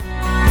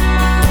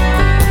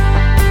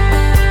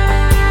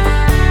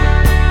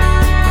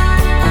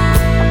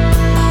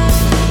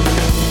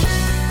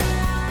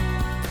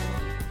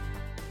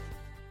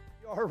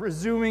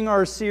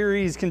our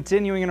series,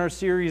 continuing in our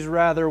series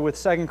rather,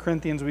 with 2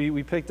 Corinthians.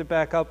 We picked it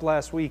back up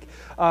last week.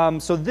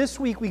 So this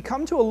week we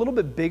come to a little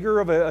bit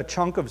bigger of a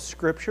chunk of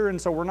Scripture, and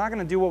so we're not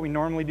going to do what we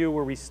normally do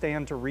where we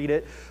stand to read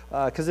it,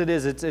 because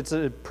it's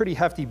a pretty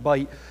hefty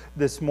bite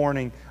this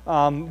morning.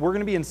 We're going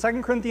to be in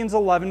 2 Corinthians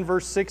 11,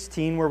 verse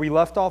 16, where we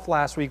left off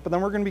last week, but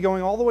then we're going to be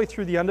going all the way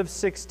through the end of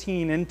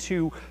 16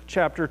 into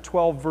chapter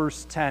 12,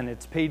 verse 10.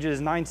 It's pages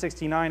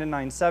 969 and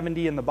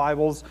 970 in the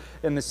Bibles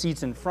in the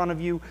seats in front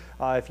of you.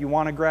 If you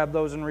want to grab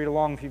those and read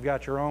along, if you've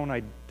got your own,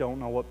 I don't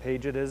know what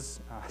page it is.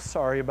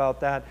 Sorry about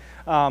that.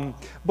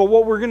 But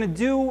what we're going to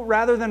do,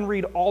 rather than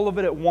read all of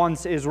it at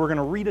once, is we're going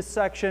to read a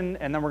section,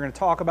 and then we're going to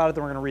talk about it,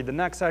 then we're going to read the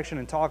next section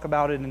and talk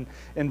about it,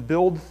 and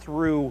build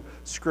through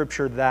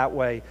Scripture that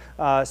way.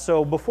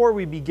 So before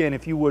we begin,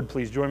 if you would,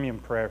 please join me in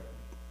prayer.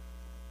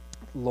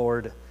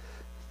 Lord,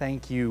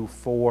 thank you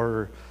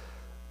for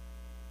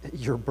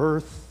your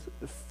birth,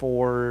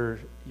 for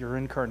your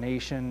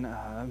incarnation,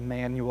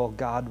 Emmanuel,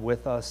 God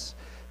with us.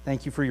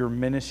 Thank you for your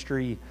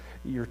ministry,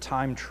 your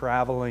time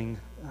traveling,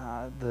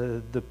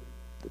 the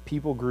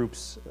people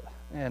groups,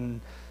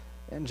 and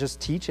just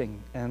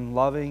teaching and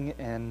loving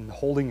and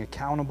holding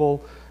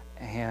accountable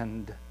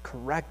and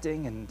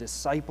correcting and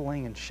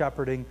discipling and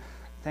shepherding.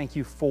 Thank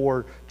you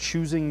for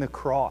choosing the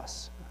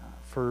cross,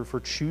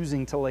 for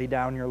choosing to lay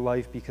down your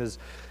life, because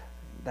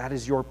that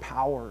is your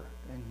power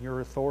and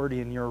your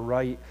authority and your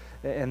right,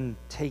 and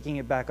taking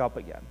it back up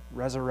again,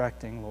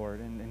 resurrecting, Lord,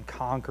 and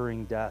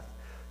conquering death.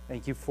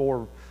 Thank you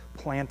for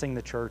planting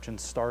the church and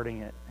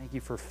starting it. Thank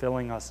you for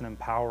filling us and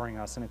empowering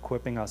us and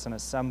equipping us and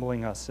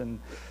assembling us and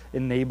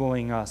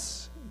enabling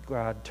us,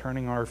 God,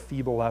 turning our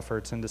feeble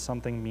efforts into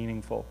something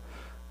meaningful.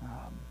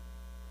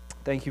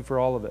 Thank you for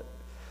all of it.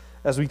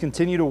 As we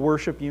continue to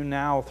worship you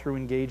now through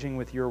engaging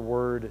with your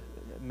word,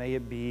 may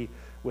it be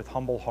with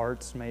humble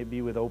hearts, may it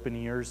be with open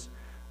ears,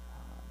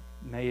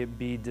 may it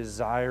be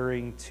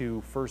desiring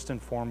to first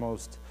and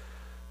foremost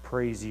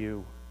praise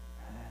you,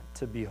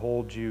 to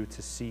behold you,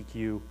 to seek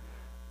you,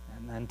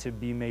 and then to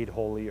be made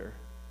holier.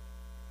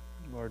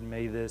 Lord,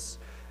 may this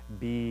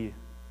be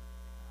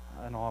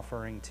an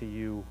offering to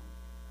you,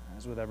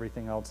 as with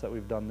everything else that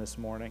we've done this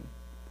morning.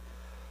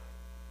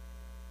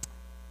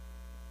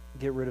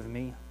 Get rid of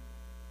me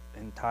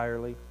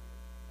entirely.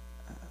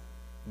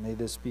 May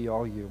this be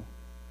all you.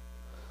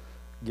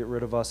 Get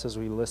rid of us as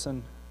we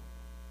listen.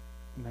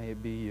 May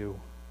it be you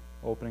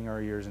opening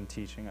our ears and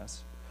teaching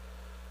us.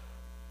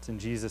 It's in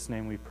Jesus'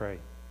 name we pray.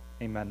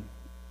 Amen.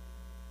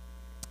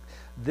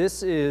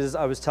 This is,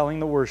 I was telling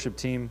the worship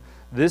team,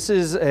 this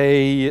is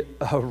a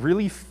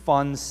really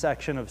fun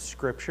section of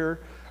Scripture,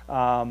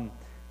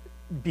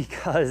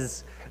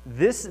 because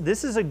this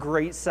is a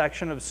great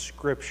section of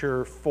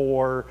Scripture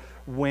for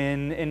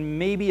when, and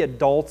maybe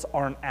adults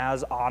aren't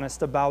as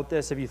honest about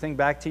this. If you think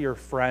back to your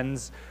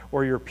friends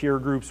or your peer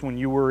groups when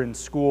you were in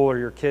school, or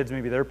your kids,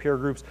 maybe their peer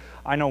groups.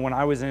 I know when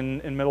I was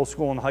in middle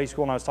school and high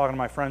school and I was talking to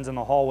my friends in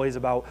the hallways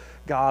about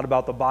God,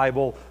 about the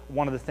Bible,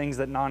 one of the things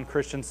that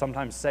non-Christians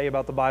sometimes say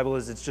about the Bible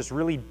is it's just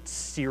really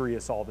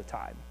serious all the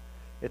time.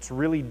 It's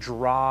really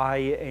dry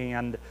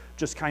and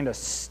just kind of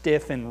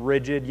stiff and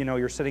rigid. You know,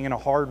 you're sitting in a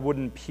hard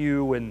wooden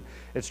pew and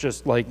it's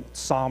just like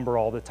somber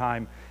all the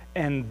time.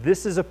 And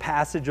this is a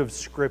passage of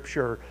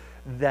Scripture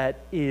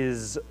that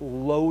is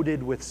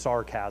loaded with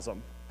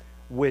sarcasm,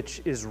 which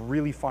is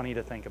really funny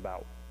to think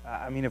about.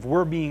 I mean, if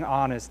we're being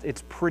honest,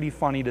 it's pretty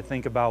funny to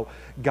think about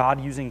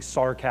God using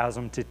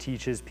sarcasm to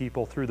teach his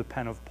people through the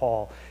pen of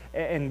Paul.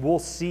 And we'll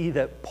see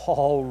that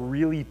Paul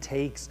really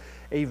takes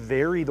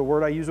the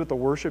word I use with the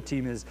worship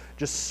team is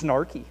just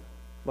snarky.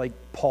 Like,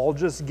 Paul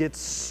just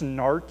gets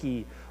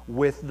snarky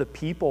with the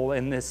people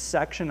in this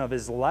section of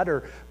his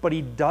letter, but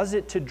he does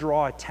it to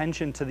draw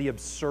attention to the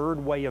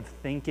absurd way of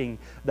thinking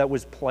that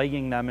was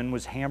plaguing them and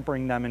was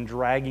hampering them and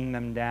dragging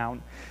them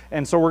down.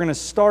 And so we're going to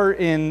start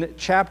in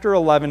chapter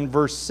 11,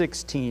 verse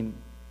 16.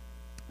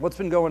 What's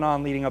been going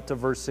on leading up to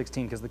verse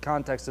 16? Because the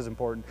context is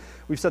important.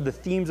 We've said the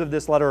themes of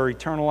this letter are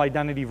eternal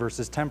identity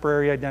versus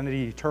temporary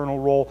identity, eternal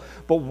role.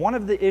 But one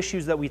of the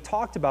issues that we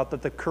talked about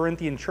that the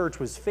Corinthian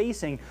church was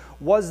facing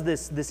was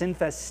this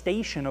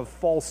infestation of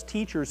false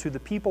teachers who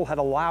the people had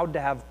allowed to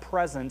have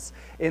presence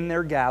in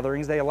their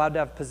gatherings. They allowed to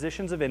have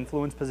positions of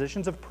influence,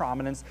 positions of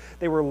prominence.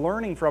 They were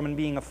learning from and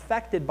being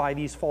affected by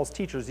these false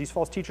teachers. These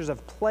false teachers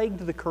have plagued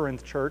the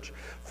Corinth church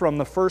from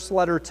the first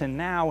letter to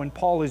now, and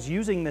Paul is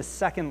using this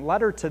second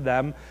letter to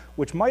them,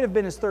 which might have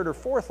been his third or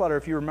fourth letter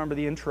if you remember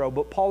the intro,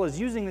 but Paul is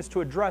using this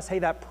to address, hey,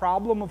 that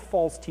problem of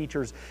false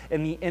teachers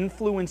and the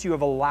influence you have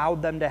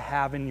allowed them to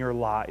have in your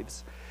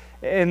lives.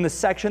 In the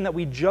section that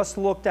we just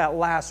looked at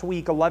last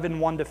week,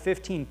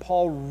 11:1-15,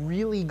 Paul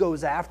really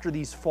goes after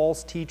these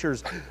false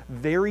teachers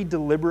very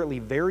deliberately,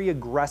 very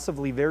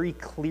aggressively, very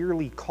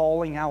clearly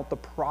calling out the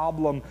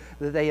problem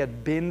that they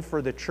had been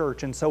for the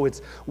church. And so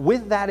it's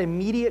with that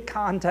immediate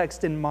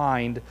context in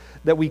mind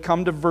that we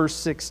come to verse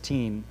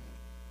 16.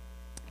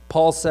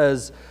 Paul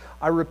says,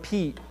 I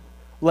repeat,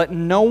 let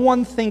no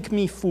one think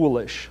me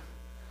foolish,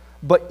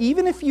 But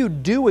even if you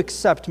do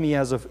accept me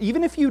as a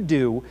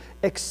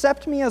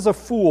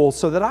fool,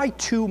 so that I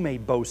too may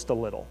boast a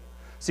little.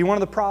 See, one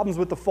of the problems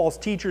with the false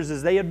teachers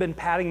is they had been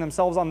patting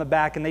themselves on the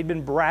back and they'd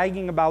been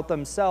bragging about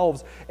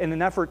themselves in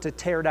an effort to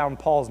tear down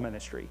Paul's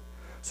ministry.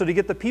 So to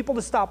get the people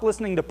to stop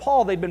listening to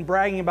Paul, they'd been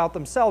bragging about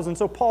themselves. And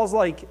so Paul's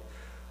like,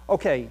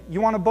 okay, you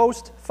want to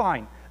boast?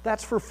 Fine.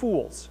 That's for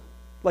fools.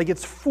 Like,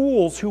 it's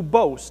fools who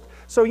boast.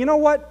 So you know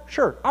what?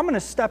 Sure, I'm going to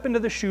step into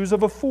the shoes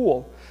of a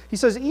fool. He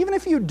says, even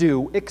if you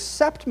do,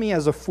 accept me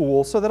as a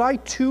fool, so that I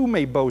too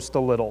may boast a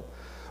little.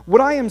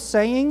 What I am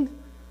saying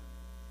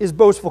is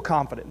boastful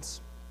confidence.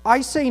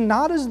 I say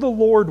not as the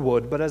Lord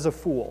would, but as a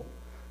fool.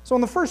 So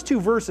in the first two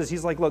verses,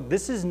 he's like, look,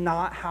 this is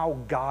not how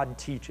God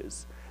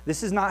teaches.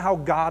 This is not how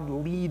God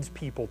leads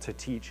people to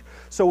teach.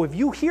 So if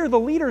you hear the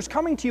leaders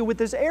coming to you with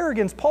this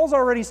arrogance, Paul's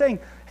already saying,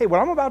 hey,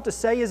 what I'm about to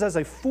say is as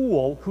a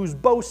fool who's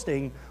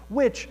boasting,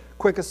 which,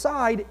 quick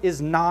aside,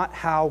 is not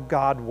how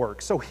God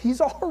works. So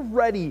he's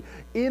already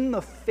in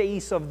the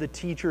face of the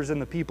teachers and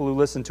the people who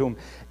listen to him.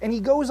 And he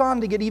goes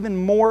on to get even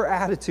more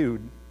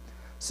attitude.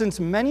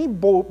 Since many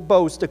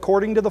boast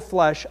according to the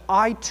flesh,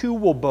 I too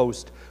will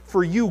boast,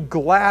 for you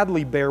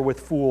gladly bear with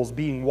fools,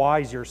 being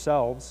wise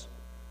yourselves.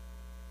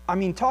 I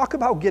mean, talk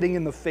about getting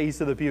in the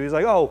face of the people. He's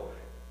like, oh,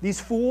 these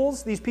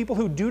fools, these people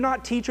who do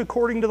not teach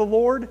according to the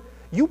Lord,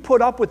 you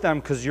put up with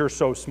them because you're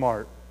so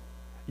smart.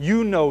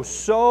 You know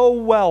so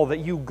well that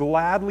you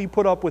gladly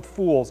put up with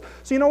fools.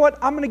 So you know what?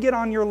 I'm going to get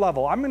on your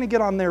level. I'm going to get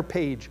on their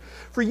page.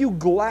 For you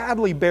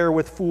gladly bear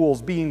with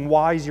fools, being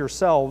wise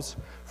yourselves.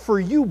 For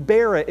you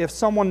bear it if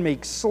someone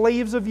makes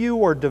slaves of you,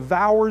 or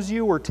devours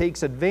you, or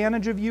takes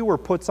advantage of you, or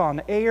puts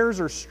on airs,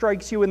 or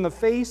strikes you in the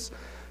face.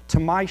 To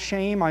my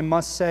shame, I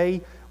must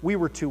say, we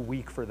were too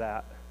weak for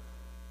that.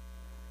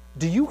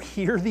 Do you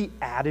hear the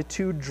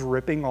attitude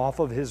dripping off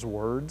of his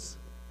words?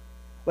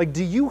 Like,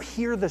 do you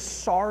hear the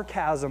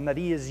sarcasm that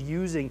he is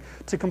using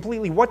to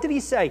completely, what did he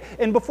say?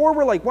 And before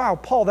we're like, wow,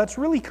 Paul, that's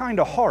really kind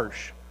of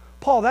harsh.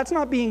 Paul, that's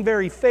not being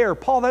very fair.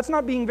 Paul, that's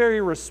not being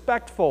very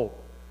respectful.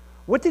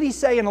 What did he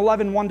say in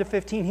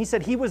 11:1-15? He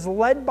said he was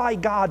led by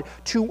God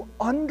to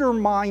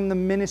undermine the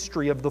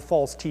ministry of the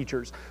false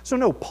teachers. So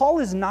no, Paul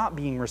is not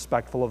being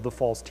respectful of the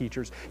false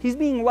teachers. He's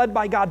being led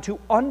by God to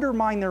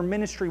undermine their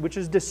ministry, which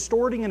is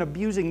distorting and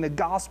abusing the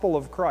gospel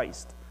of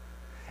Christ.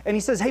 And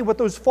he says, hey, what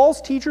those false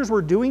teachers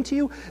were doing to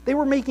you, they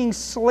were making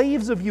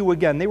slaves of you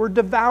again. They were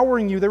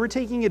devouring you. They were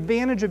taking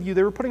advantage of you.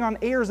 They were putting on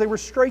airs. They were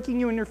striking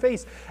you in your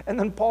face. And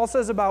then Paul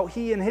says about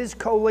he and his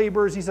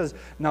co-laborers, he says,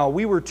 no,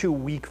 we were too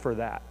weak for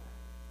that.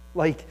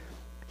 Like,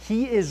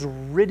 he is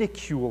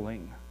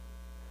ridiculing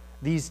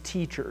these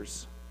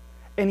teachers.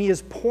 And he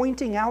is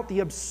pointing out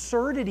the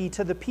absurdity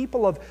to the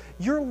people of,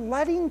 you're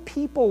letting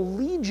people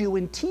lead you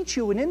and teach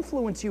you and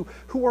influence you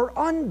who are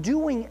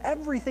undoing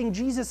everything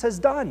Jesus has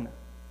done.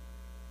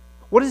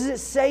 What does it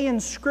say in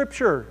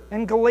Scripture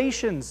in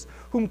Galatians?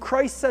 Whom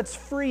Christ sets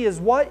free is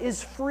what?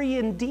 Is free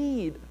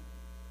indeed.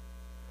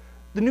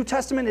 The New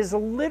Testament is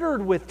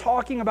littered with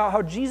talking about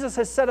how Jesus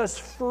has set us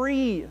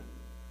free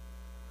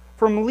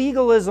from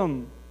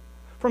legalism,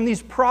 from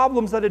these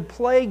problems that had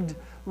plagued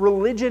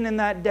religion in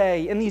that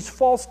day. And these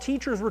false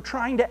teachers were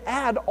trying to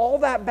add all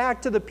that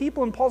back to the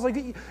people. And Paul's like,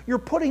 you're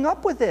putting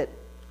up with it.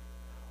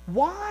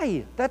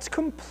 Why? That's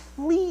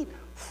complete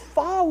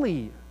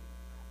folly.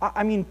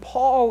 I mean,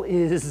 Paul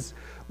is,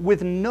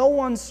 with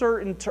no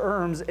uncertain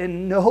terms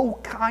and no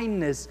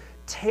kindness,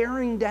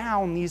 tearing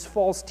down these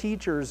false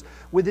teachers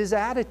with his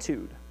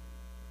attitude.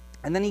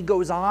 And then he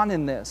goes on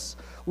in this.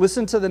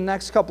 Listen to the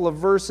next couple of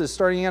verses,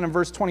 starting again in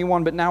verse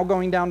 21, but now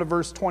going down to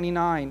verse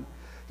 29.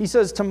 He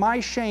says, to my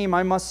shame,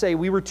 I must say,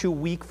 we were too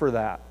weak for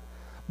that.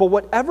 But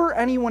whatever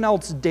anyone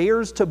else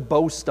dares to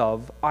boast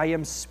of, I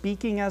am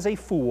speaking as a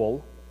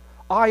fool.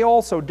 I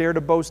also dare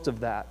to boast of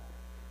that.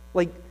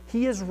 Like,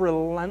 he is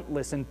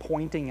relentless in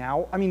pointing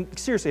out. I mean,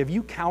 seriously, have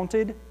you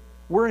counted?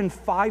 We're in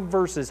 5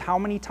 verses. How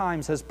many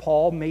times has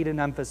Paul made an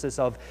emphasis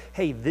of,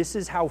 hey, this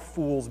is how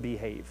fools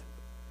behave?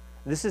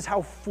 This is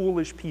how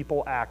foolish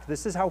people act.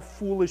 This is how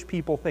foolish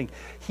people think.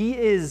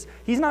 He's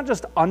not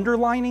just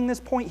underlining this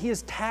point, he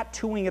is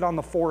tattooing it on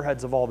the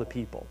foreheads of all the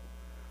people.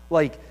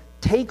 Like,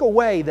 take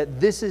away that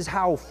this is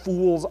how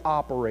fools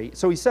operate.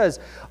 So he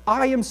says,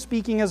 I am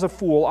speaking as a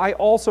fool. I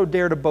also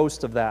dare to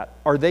boast of that.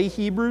 Are they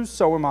Hebrews?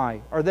 So am I.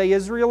 Are they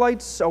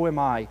Israelites? So am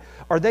I.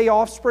 Are they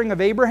offspring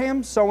of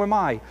Abraham? So am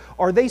I.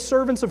 Are they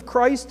servants of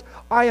Christ?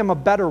 I am a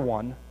better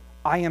one.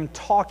 I am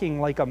talking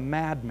like a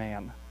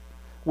madman,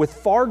 with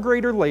far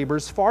greater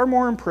labors, far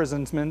more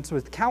imprisonments,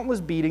 with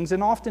countless beatings,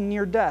 and often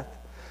near death.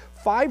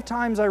 5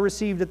 times I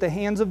received at the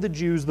hands of the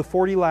Jews the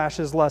 40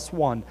 lashes less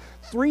 1.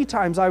 3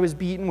 times I was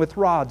beaten with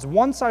rods.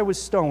 Once I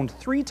was stoned.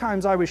 3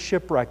 times I was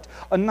shipwrecked.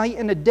 A night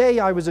and a day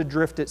I was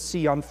adrift at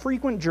sea, on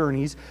frequent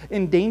journeys,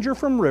 in danger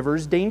from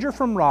rivers, danger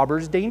from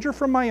robbers, danger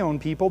from my own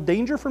people,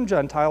 danger from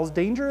Gentiles,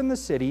 danger in the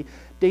city,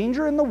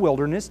 danger in the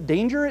wilderness,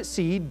 danger at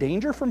sea,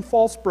 danger from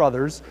false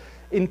brothers,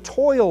 in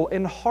toil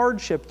and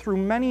hardship, through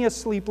many a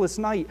sleepless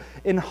night,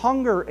 in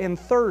hunger and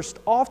thirst,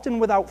 often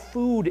without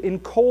food, in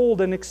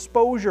cold and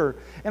exposure.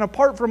 And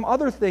apart from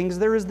other things,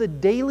 there is the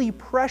daily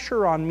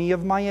pressure on me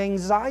of my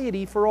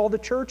anxiety for all the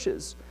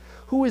churches.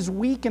 Who is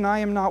weak and I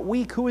am not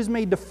weak? Who is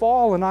made to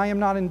fall and I am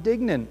not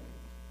indignant?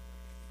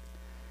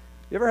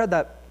 You ever had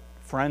that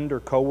friend or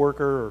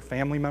coworker or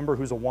family member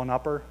who's a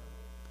one-upper?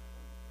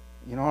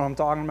 You know what I'm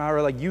talking about?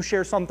 Or like you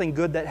share something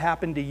good that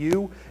happened to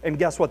you, and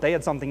guess what? They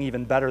had something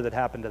even better that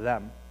happened to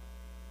them.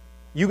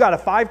 You got a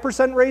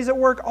 5% raise at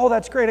work? Oh,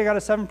 that's great. I got a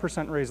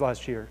 7% raise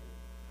last year.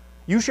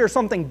 You share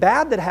something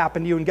bad that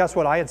happened to you, and guess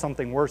what? I had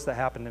something worse that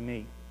happened to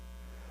me.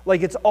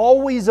 Like it's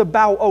always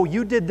about, oh,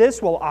 you did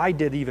this? Well, I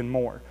did even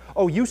more.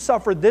 Oh, you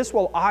suffered this?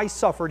 Well, I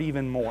suffered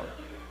even more.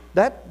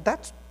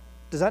 Does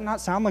that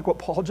not sound like what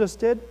Paul just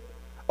did?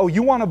 Oh,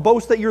 you want to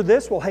boast that you're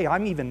this? Well, hey,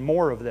 I'm even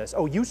more of this.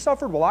 Oh, you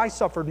suffered? Well, I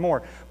suffered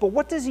more. But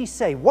what does he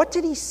say? What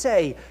did he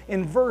say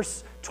in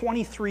verse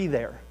 23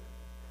 there?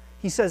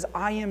 He says,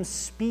 I am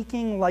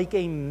speaking like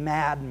a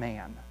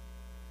madman.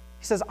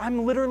 He says,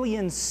 I'm literally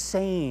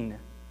insane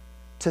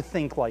to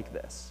think like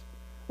this.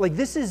 Like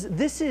this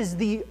is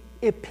the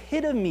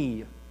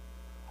epitome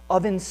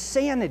of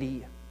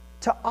insanity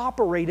to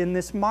operate in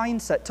this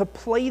mindset, to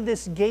play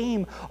this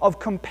game of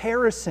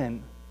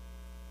comparison.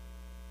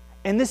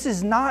 And this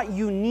is not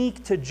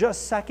unique to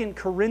just 2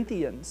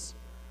 Corinthians.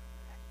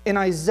 In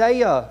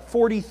Isaiah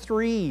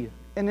 43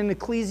 and in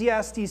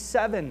Ecclesiastes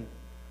 7,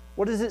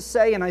 what does it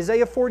say? In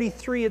Isaiah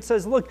 43, it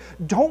says, look,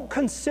 don't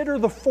consider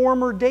the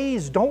former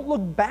days. Don't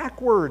look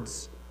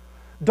backwards.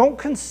 Don't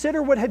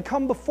consider what had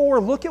come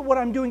before. Look at what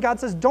I'm doing. God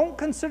says, don't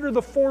consider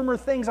the former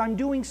things. I'm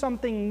doing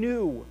something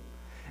new.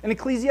 In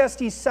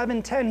Ecclesiastes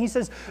 7:10, he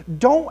says,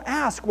 don't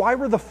ask, why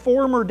were the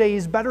former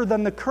days better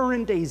than the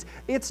current days?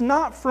 It's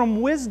not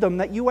from wisdom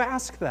that you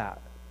ask that.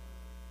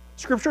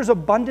 Scripture is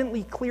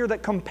abundantly clear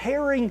that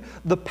comparing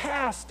the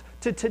past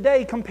to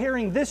today,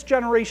 comparing this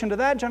generation to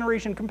that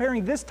generation,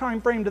 comparing this time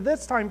frame to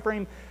this time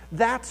frame,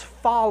 that's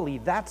folly.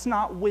 That's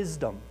not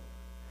wisdom.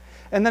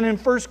 And then in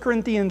 1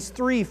 Corinthians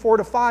 3,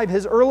 4-5,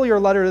 his earlier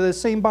letter to the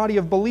same body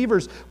of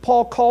believers,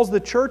 Paul calls the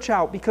church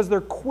out because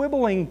they're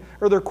quibbling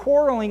or they're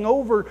quarreling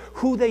over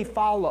who they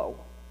follow.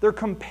 They're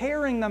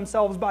comparing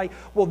themselves by,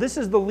 well, this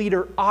is the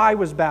leader I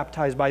was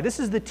baptized by. This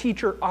is the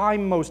teacher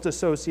I'm most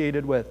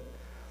associated with.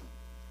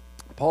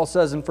 Paul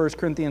says in 1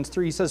 Corinthians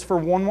 3, he says, for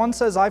when one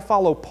says, I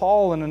follow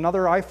Paul, and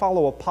another, I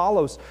follow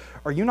Apollos,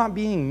 are you not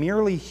being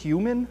merely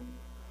human?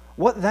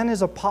 What then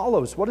is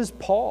Apollos? What is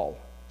Paul?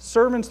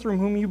 Servants through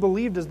whom you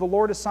believed as the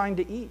Lord assigned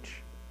to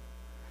each.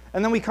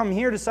 And then we come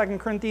here to 2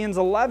 Corinthians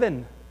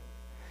 11.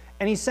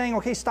 And he's saying,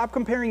 okay, stop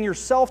comparing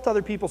yourself to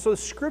other people. So the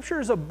Scripture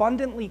is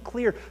abundantly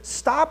clear.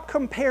 Stop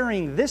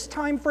comparing this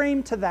time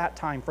frame to that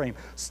time frame.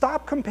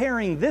 Stop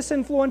comparing this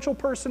influential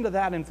person to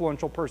that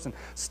influential person.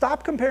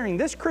 Stop comparing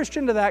this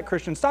Christian to that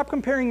Christian. Stop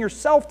comparing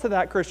yourself to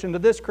that Christian, to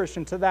this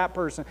Christian, to that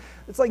person.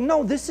 It's like,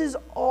 no, this is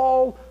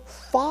all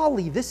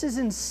folly. This is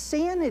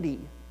insanity.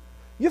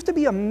 You have to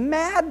be a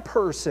mad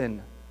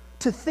person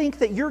to think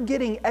that you're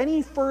getting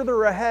any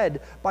further ahead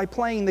by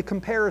playing the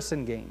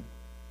comparison game.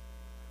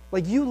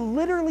 Like you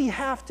literally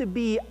have to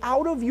be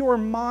out of your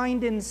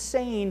mind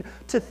insane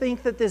to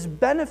think that this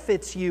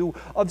benefits you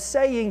of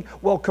saying,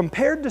 well,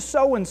 compared to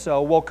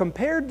so-and-so, well,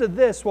 compared to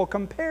this, well,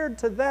 compared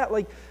to that.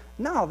 Like,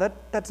 no,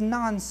 that's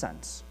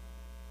nonsense.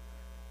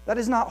 That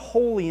is not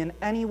holy in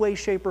any way,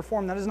 shape, or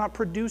form. That is not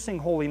producing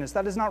holiness.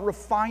 That is not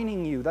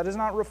refining you. That is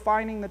not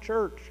refining the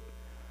church.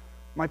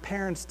 My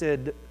parents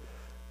did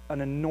an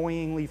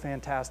annoyingly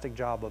fantastic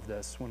job of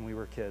this when we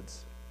were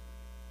kids.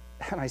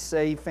 And I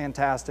say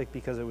fantastic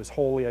because it was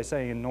holy. I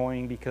say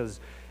annoying because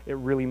it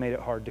really made it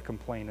hard to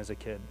complain as a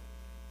kid.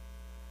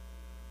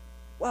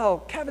 Well,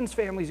 Kevin's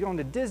family's going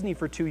to Disney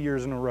for 2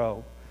 years in a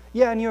row.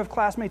 Yeah, and you have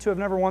classmates who have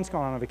never once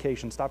gone on a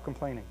vacation. Stop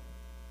complaining.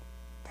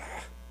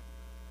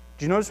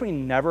 Do you notice we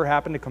never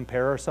happen to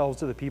compare ourselves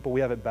to the people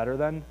we have it better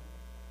than?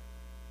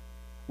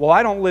 Well,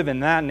 I don't live in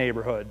that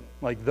neighborhood,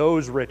 like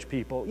those rich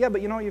people. Yeah,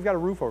 but you know what? You've got a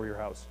roof over your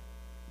house.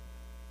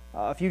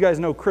 If you guys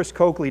know Chris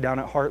Coakley down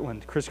at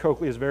Heartland, Chris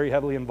Coakley is very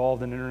heavily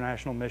involved in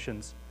international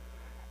missions.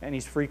 And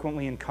he's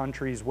frequently in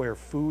countries where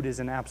food is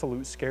an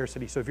absolute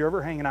scarcity. So if you're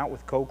ever hanging out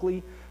with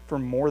Coakley for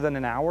more than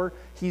an hour,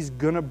 he's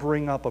going to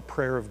bring up a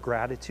prayer of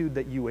gratitude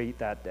that you ate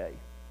that day.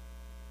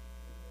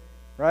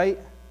 Right?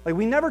 Like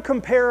we never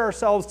compare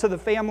ourselves to the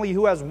family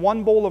who has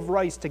one bowl of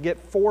rice to get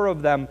 4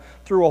 of them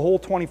through a whole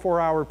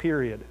 24-hour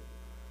period.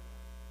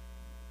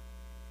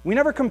 We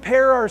never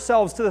compare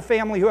ourselves to the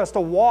family who has to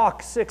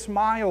walk 6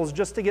 miles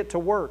just to get to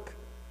work.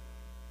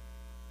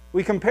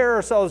 We compare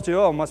ourselves to,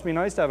 oh, it must be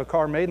nice to have a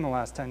car made in the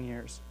last 10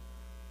 years.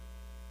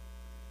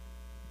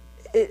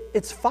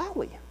 It's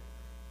folly.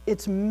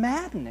 It's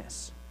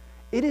madness.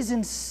 It is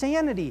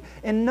insanity.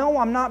 And no,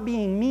 I'm not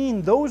being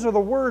mean. Those are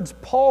the words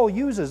Paul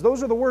uses.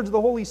 Those are the words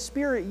the Holy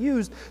Spirit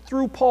used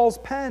through Paul's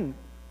pen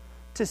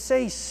to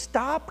say,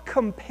 stop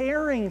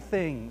comparing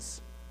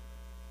things.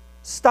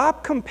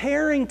 Stop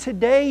comparing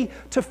today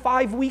to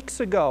 5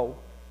 weeks ago.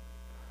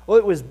 Well,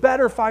 it was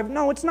better 5.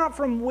 No, it's not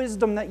from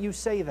wisdom that you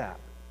say that.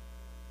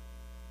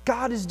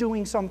 God is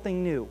doing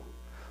something new.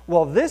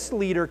 Well, this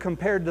leader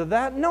compared to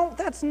that, no,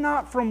 that's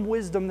not from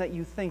wisdom that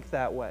you think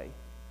that way.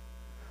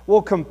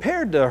 Well,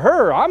 compared to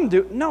her,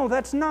 no,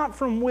 that's not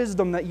from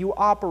wisdom that you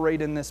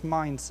operate in this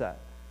mindset.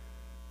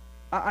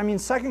 I mean,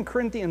 2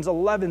 Corinthians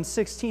 11,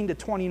 16 to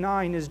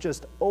 29 is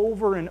just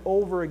over and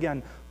over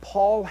again,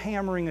 Paul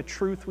hammering a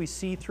truth we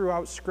see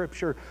throughout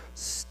Scripture.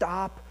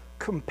 Stop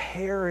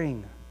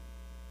comparing.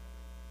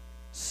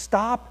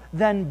 Stop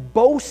then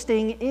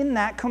boasting in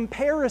that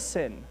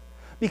comparison.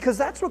 Because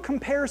that's what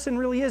comparison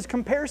really is.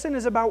 Comparison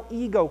is about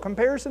ego.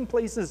 Comparison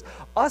places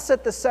us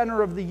at the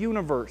center of the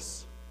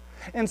universe.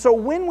 And so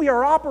when we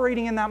are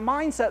operating in that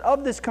mindset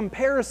of this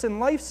comparison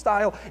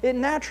lifestyle, it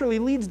naturally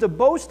leads to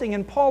boasting.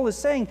 And Paul is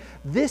saying,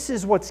 this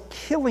is what's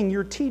killing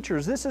your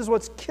teachers. This is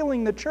what's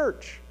killing the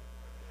church.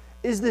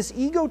 Is this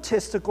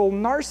egotistical,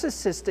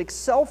 narcissistic,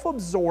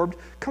 self-absorbed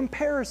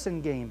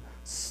comparison game.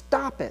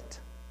 Stop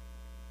it.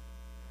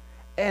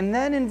 And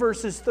then in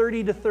verses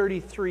 30 to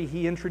 33,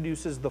 he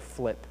introduces the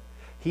flip.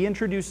 He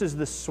introduces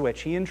the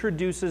switch. He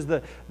introduces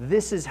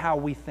this is how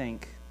we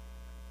think.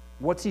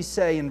 What's he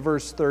say in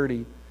verse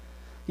 30?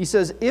 He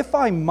says, if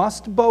I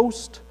must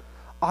boast,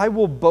 I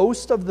will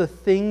boast of the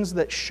things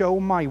that show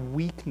my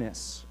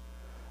weakness.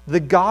 The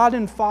God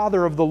and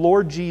Father of the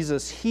Lord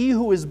Jesus, He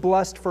who is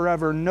blessed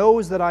forever,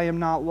 knows that I am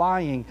not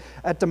lying.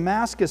 At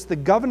Damascus, the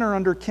governor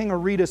under King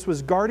Aretas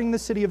was guarding the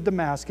city of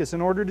Damascus in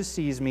order to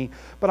seize me,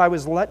 but I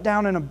was let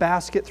down in a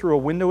basket through a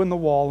window in the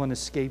wall and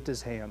escaped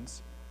his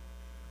hands.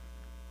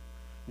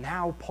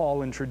 Now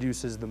Paul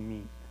introduces the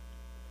meat.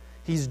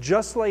 He's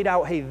just laid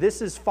out, hey,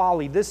 this is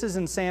folly, this is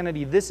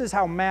insanity, this is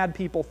how mad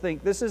people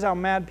think, this is how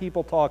mad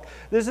people talk,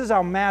 this is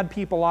how mad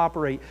people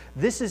operate,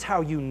 this is how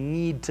you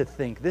need to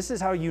think, this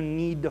is how you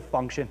need to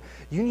function.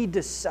 You need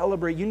to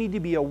celebrate, you need to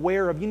be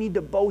aware of, you need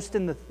to boast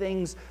in the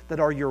things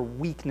that are your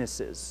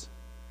weaknesses.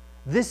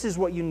 This is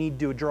what you need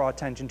to draw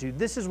attention to.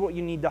 This is what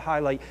you need to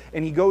highlight.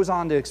 And he goes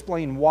on to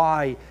explain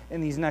why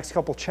in these next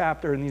couple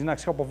chapters, in these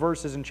next couple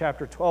verses in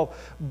chapter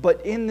 12.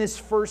 But in this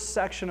first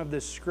section of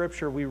this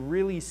scripture, we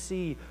really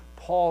see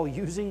Paul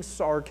using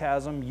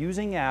sarcasm,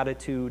 using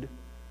attitude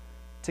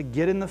to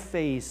get in the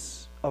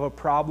face of a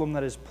problem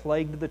that has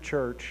plagued the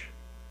church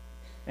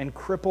and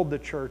crippled the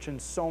church in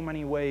so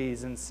many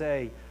ways and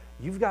say,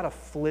 you've got to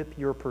flip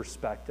your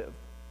perspective.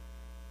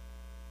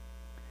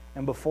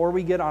 And before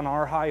we get on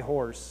our high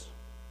horse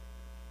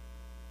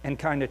and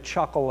kind of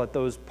chuckle at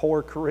those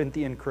poor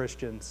Corinthian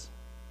Christians,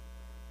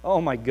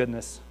 oh my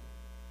goodness,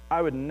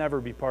 I would never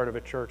be part of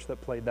a church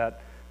that played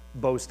that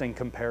boasting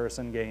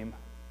comparison game.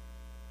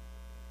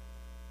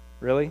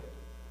 Really?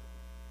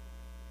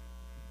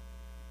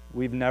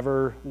 We've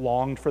never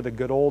longed for the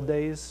good old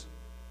days?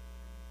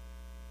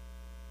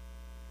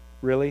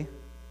 Really?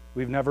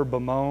 We've never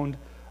bemoaned,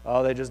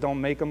 oh, they just don't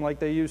make them like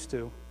they used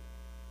to.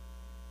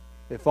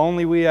 If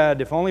only we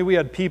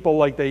had people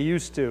like they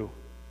used to.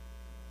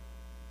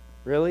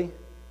 Really?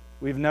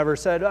 We've never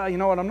said, oh, you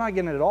know what, I'm not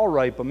getting it all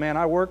right, but man,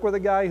 I work with a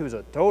guy who's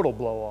a total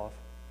blow-off.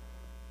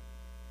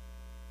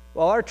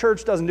 Well, our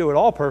church doesn't do it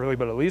all perfectly,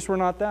 but at least we're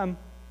not them.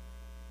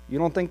 You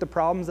don't think the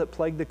problems that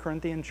plagued the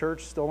Corinthian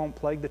church still don't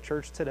plague the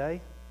church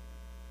today?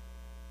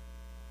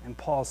 And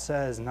Paul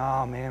says,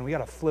 nah, man, we got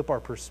to flip our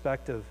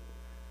perspective.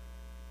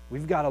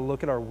 We've got to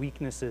look at our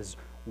weaknesses.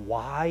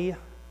 Why?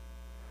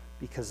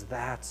 Because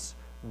that's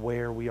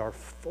where we are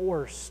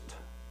forced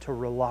to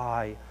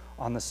rely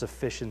on the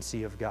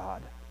sufficiency of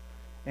God.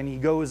 And he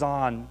goes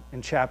on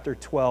in chapter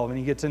 12, and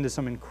he gets into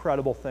some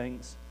incredible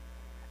things.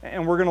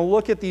 And we're going to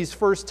look at these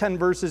first 10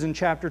 verses in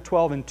chapter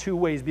 12 in two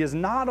ways, because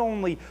not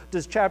only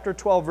does chapter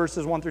 12,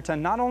 verses 1 through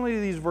 10, not only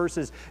do these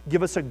verses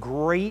give us a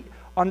great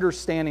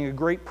understanding, a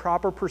great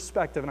proper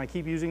perspective, and I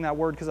keep using that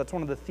word because that's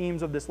one of the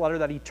themes of this letter,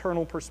 that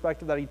eternal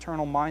perspective, that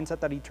eternal mindset,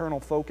 that eternal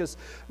focus.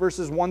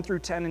 Verses 1 through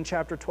 10 in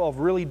chapter 12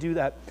 really do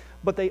that.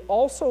 But they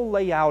also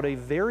lay out a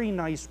very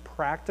nice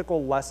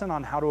practical lesson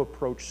on how to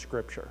approach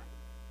Scripture.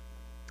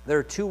 There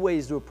are two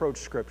ways to approach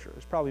Scripture.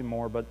 There's probably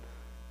more, but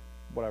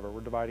whatever,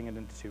 we're dividing it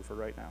into two for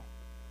right now.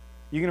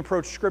 You can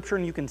approach Scripture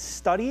and you can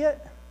study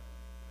it,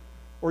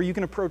 or you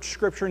can approach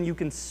Scripture and you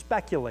can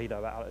speculate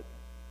about it.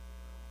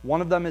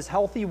 One of them is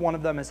healthy, one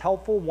of them is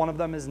helpful, one of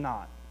them is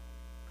not.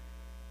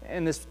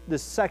 And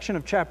this section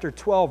of chapter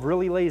 12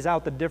 really lays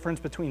out the difference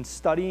between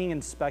studying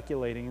and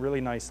speculating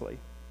really nicely.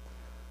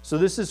 So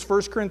this is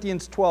 1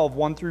 Corinthians 12,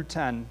 1 through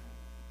 10.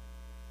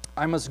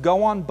 I must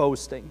go on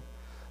boasting.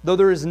 Though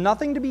there is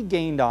nothing to be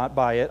gained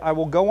by it, I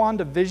will go on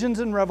to visions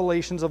and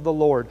revelations of the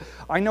Lord.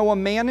 I know a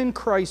man in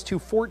Christ who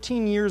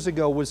 14 years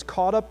ago was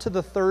caught up to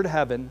the third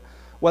heaven,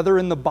 whether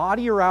in the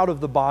body or out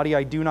of the body,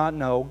 I do not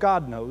know.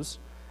 God knows.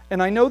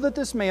 And I know that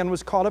this man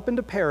was caught up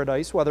into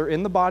paradise, whether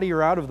in the body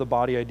or out of the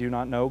body, I do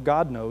not know.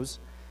 God knows.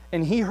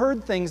 And he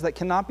heard things that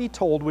cannot be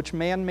told, which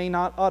man may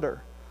not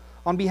utter.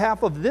 On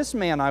behalf of this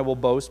man I will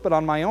boast, but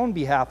on my own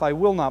behalf I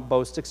will not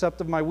boast,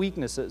 except of my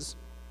weaknesses.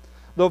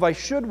 Though if I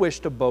should wish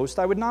to boast,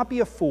 I would not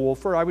be a fool,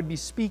 for I would be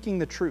speaking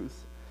the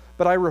truth.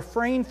 but I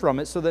refrain from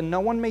it so that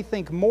no one may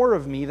think more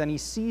of me than he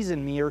sees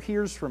in me or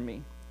hears from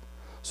me.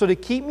 So to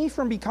keep me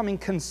from becoming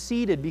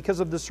conceited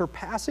because of the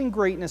surpassing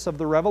greatness of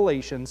the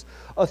revelations,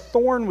 a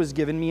thorn was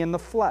given me in the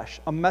flesh,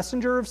 a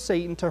messenger of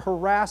Satan to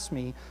harass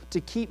me, to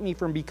keep me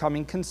from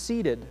becoming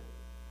conceited. Do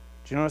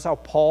you notice how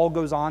Paul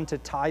goes on to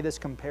tie this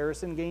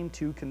comparison game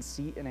to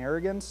conceit and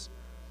arrogance?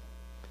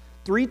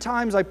 3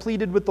 times I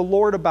pleaded with the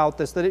Lord about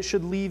this, that it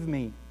should leave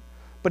me.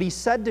 But he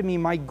said to me,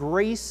 my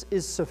grace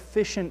is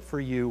sufficient for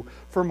you,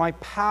 for my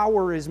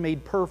power is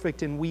made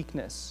perfect in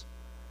weakness.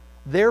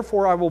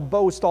 Therefore I will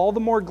boast all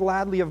the more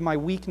gladly of my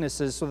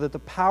weaknesses, so that the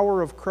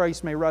power of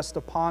Christ may rest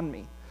upon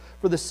me.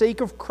 For the sake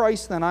of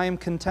Christ, then, I am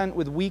content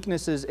with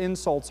weaknesses,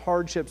 insults,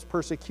 hardships,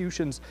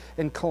 persecutions,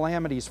 and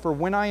calamities. For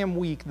when I am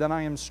weak, then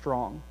I am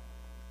strong.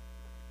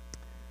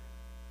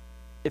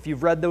 If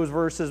you've read those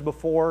verses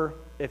before,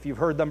 if you've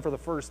heard them for the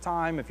first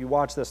time, if you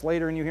watch this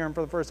later and you hear them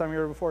for the first time you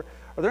heard it before,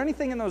 are there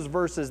anything in those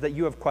verses that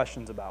you have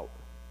questions about?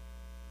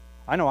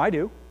 I know I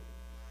do.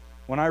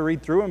 When I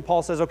read through and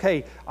Paul says,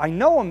 okay, I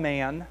know a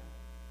man,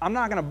 I'm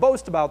not going to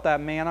boast about that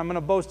man, I'm going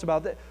to boast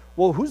about that.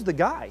 Well, who's the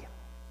guy?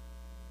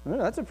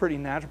 That's a pretty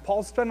natural.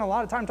 Paul's spending a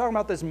lot of time talking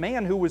about this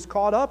man who was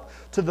caught up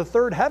to the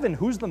third heaven.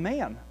 Who's the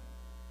man?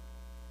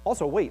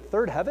 Also, wait,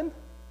 third heaven?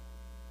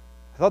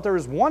 I thought there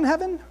was one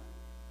heaven?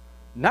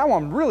 Now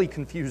I'm really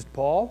confused,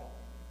 Paul.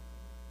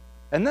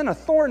 And then a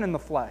thorn in the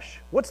flesh.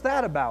 What's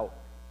that about?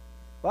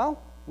 Well,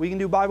 we can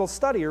do Bible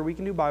study or we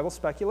can do Bible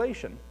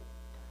speculation.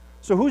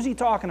 So who's he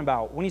talking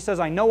about when he says,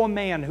 I know a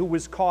man who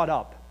was caught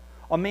up?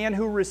 A man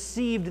who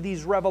received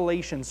these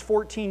revelations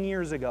 14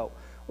 years ago.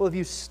 Well, if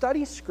you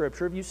study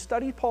Scripture, if you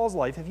study Paul's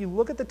life, if you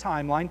look at the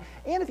timeline,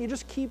 and if you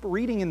just keep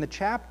reading in the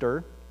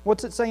chapter,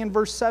 what's it say in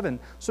verse 7?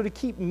 So to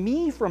keep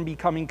me from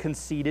becoming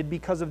conceited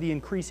because of the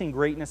increasing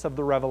greatness of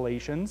the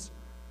revelations.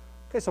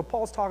 Okay, so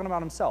Paul's talking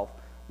about himself.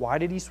 Why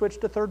did he switch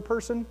to third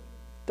person?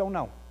 Don't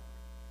know.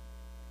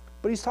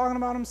 But he's talking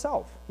about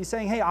himself. He's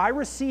saying, hey, I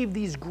received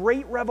these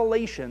great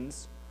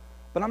revelations,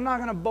 but I'm not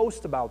going to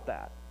boast about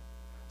that.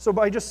 So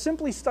by just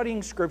simply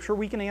studying Scripture,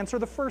 we can answer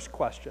the first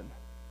question.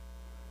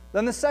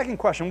 Then the second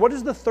question, what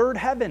is the third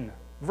heaven?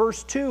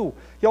 Verse 2.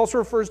 He also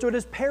refers to it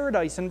as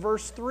paradise in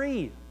verse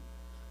 3.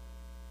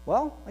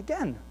 Well,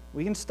 again,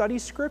 we can study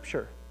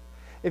Scripture.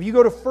 If you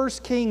go to 1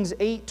 Kings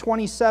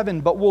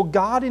 8:27, but will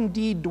God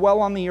indeed dwell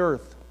on the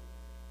earth?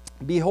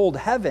 Behold,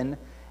 heaven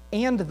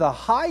and the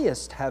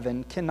highest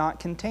heaven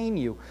cannot contain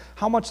you.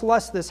 How much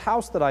less this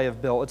house that I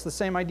have built? It's the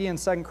same idea in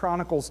 2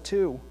 Chronicles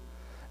 2.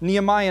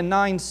 Nehemiah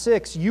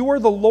 9:6, you are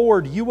the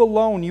Lord, you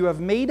alone, you have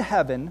made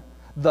heaven,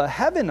 the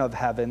heaven of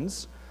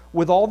heavens,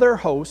 with all their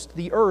host,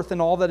 the earth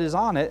and all that is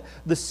on it,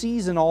 the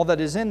seas and all that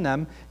is in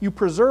them. You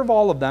preserve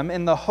all of them,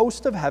 and the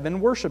host of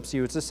heaven worships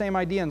you. It's the same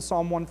idea in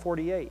Psalm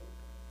 148.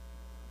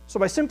 So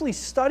by simply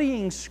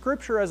studying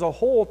Scripture as a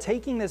whole,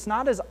 taking this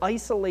not as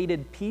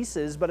isolated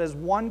pieces, but as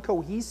one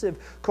cohesive,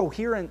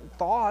 coherent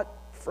thought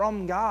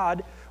from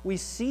God, we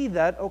see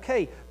that,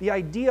 okay, the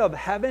idea of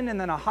heaven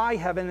and then a high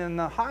heaven and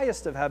the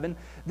highest of heaven,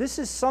 this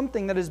is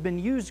something that has been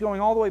used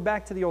going all the way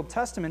back to the Old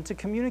Testament to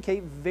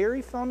communicate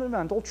very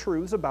fundamental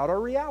truths about our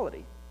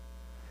reality.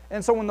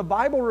 And so when the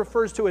Bible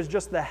refers to as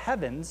just the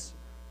heavens,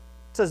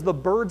 it says the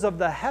birds of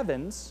the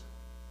heavens.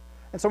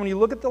 And so when you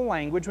look at the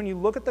language, when you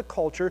look at the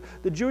culture,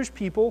 the Jewish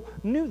people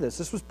knew this.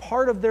 This was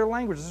part of their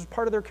language. This was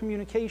part of their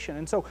communication.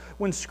 And so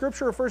when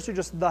Scripture refers to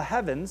just the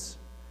heavens,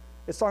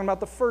 it's talking about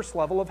the first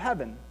level of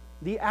heaven,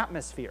 the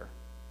atmosphere.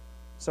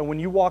 So when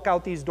you walk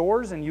out these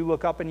doors and you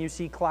look up and you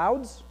see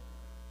clouds,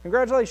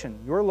 congratulations,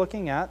 you're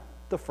looking at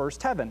the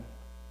first heaven.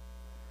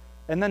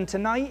 And then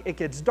tonight, it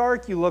gets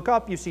dark, you look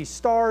up, you see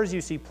stars,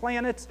 you see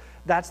planets.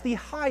 That's the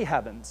high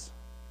heavens.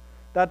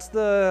 That's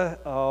the,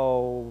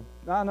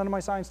 none of my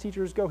science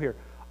teachers go here.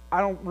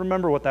 I don't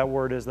remember what that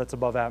word is that's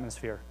above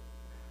atmosphere.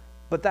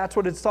 But that's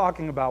what it's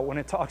talking about when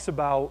it talks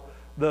about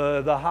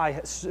the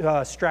high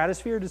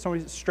stratosphere. Did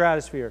somebody,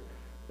 stratosphere.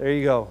 There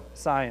you go,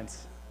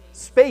 science.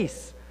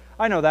 Space.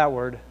 I know that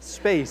word,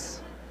 space.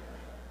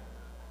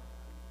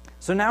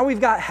 So now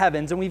we've got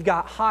heavens and we've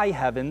got high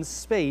heavens,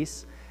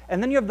 space.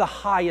 And then you have the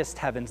highest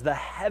heavens, the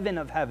heaven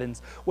of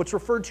heavens, what's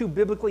referred to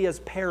biblically as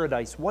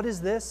paradise. What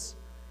is this?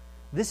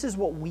 This is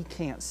what we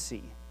can't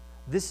see.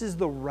 This is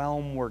the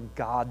realm where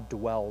God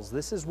dwells.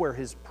 This is where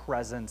His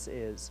presence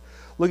is.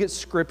 Look at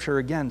Scripture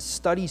again.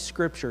 Study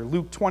Scripture.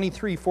 Luke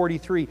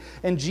 23:43.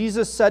 And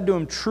Jesus said to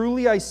him,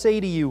 truly I say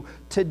to you,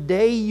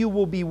 today you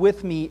will be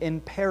with me in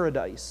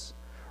paradise.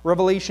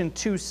 Revelation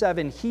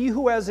 2:7. He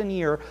who has an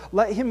ear,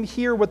 let him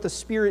hear what the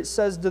Spirit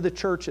says to the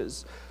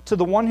churches. To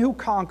the one who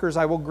conquers,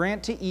 I will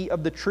grant to eat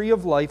of the tree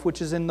of life,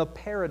 which is in the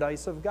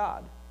paradise of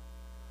God.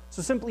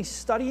 So simply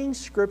studying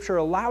Scripture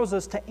allows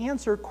us to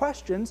answer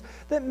questions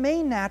that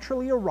may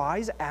naturally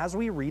arise as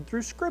we read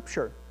through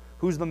Scripture.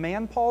 Who's the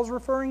man Paul's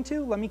referring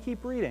to? Let me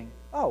keep reading.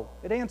 Oh,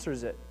 it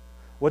answers it.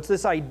 What's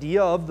this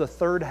idea of the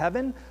third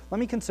heaven? Let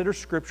me consider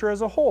Scripture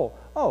as a whole.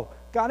 Oh,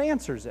 God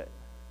answers it.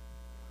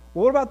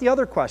 Well, what about the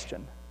other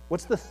question?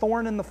 What's the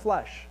thorn in the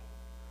flesh?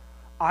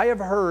 I have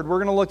heard,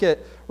 we're going to look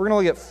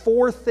at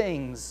 4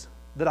 things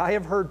that I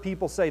have heard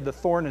people say the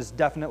thorn is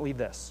definitely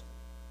this.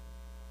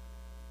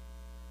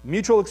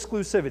 Mutual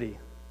exclusivity.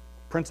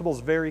 Principle is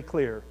very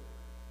clear.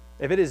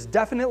 If it is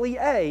definitely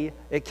A,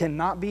 it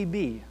cannot be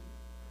B.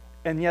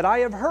 And yet I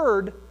have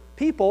heard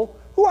people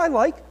who I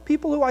like,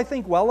 people who I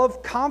think well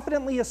of,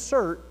 confidently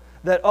assert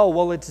that, oh,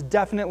 well, it's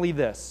definitely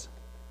this.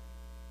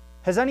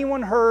 Has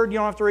anyone heard, you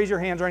don't have to raise your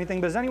hands or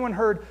anything, but has anyone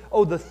heard,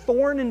 oh, the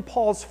thorn in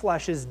Paul's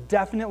flesh is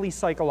definitely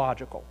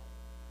psychological?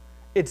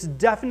 It's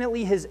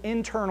definitely his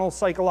internal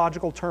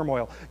psychological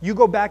turmoil. You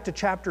go back to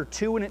chapter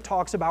 2 and it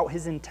talks about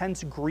his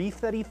intense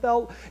grief that he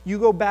felt. You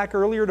go back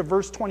earlier to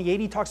verse 28,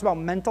 he talks about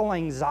mental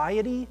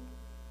anxiety.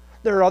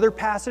 There are other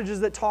passages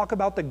that talk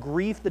about the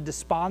grief, the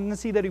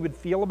despondency that he would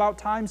feel about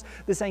times,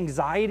 this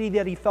anxiety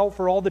that he felt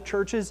for all the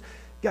churches.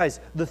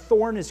 Guys, the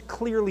thorn is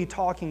clearly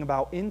talking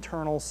about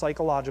internal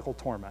psychological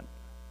torment.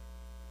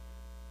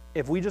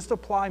 If we just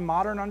apply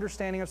modern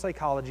understanding of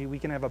psychology, we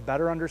can have a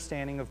better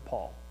understanding of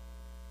Paul.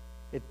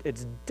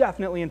 It's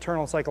definitely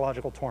internal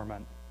psychological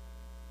torment.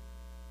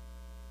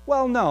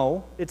 Well,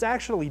 no, it's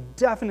actually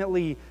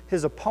definitely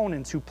his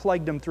opponents who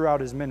plagued him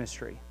throughout his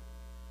ministry.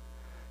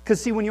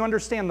 Because see, when you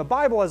understand the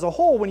Bible as a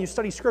whole, when you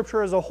study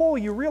Scripture as a whole,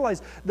 you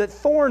realize that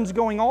thorns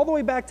going all the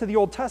way back to the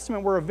Old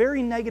Testament were a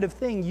very negative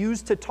thing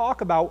used to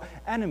talk about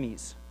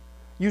enemies,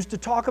 used to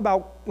talk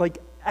about like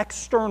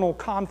external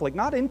conflict,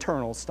 not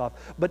internal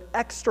stuff, but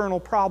external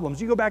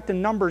problems. You go back to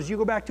Numbers, you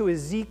go back to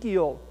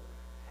Ezekiel,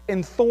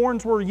 and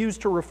thorns were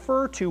used to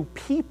refer to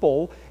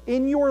people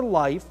in your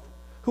life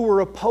who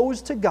were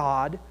opposed to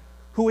God,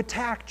 who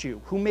attacked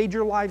you, who made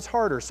your lives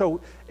harder.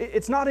 So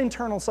it's not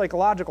internal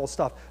psychological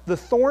stuff. The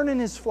thorn in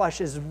his flesh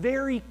is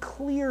very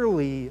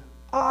clearly,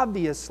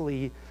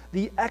 obviously,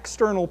 the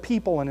external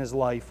people in his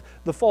life,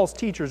 the false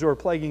teachers who are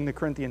plaguing the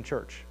Corinthian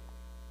church.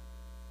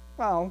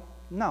 Well,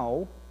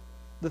 no.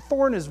 The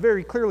thorn is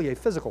very clearly a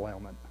physical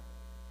ailment.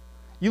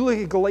 You look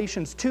at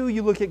Galatians 2,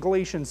 you look at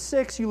Galatians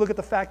 6, you look at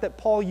the fact that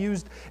Paul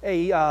used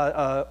he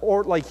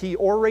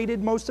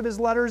orated most of his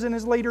letters in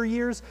his later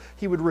years.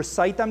 He would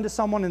recite them to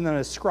someone and then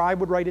a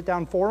scribe would write it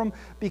down for him,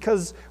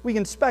 because we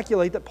can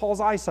speculate that Paul's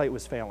eyesight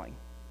was failing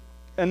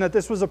and that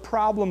this was a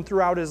problem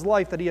throughout his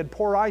life, that he had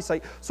poor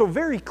eyesight. So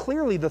very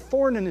clearly the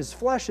thorn in his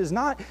flesh is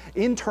not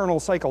internal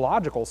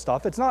psychological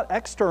stuff. It's not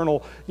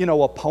external,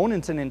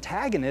 opponents and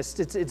antagonists.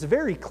 It's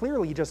very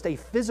clearly just a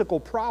physical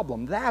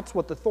problem. That's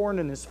what the thorn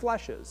in his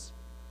flesh is.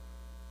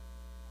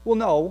 Well,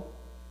 no,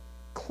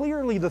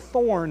 clearly the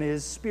thorn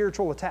is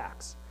spiritual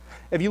attacks.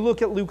 If you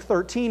look at Luke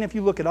 13, if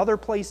you look at other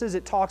places,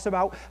 it talks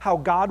about how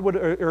God would,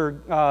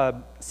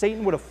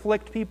 Satan would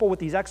afflict people with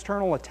these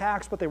external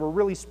attacks, but they were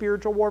really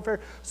spiritual warfare.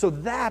 So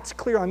that's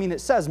clear. I mean,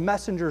 it says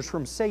messengers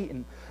from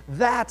Satan.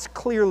 That's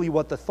clearly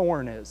what the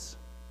thorn is.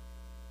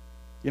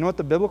 You know what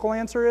the biblical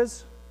answer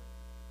is?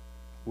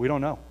 We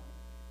don't know.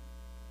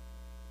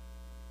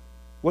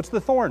 What's the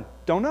thorn?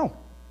 Don't know.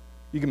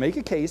 You can make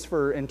a case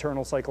for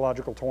internal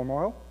psychological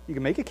turmoil. You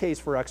can make a case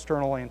for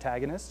external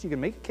antagonists. You can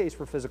make a case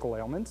for physical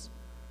ailments.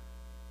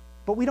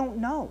 But we don't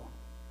know.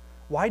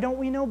 Why don't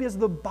we know? Because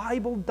the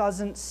Bible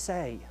doesn't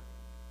say.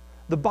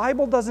 The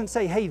Bible doesn't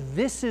say, hey,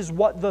 this is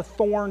what the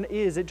thorn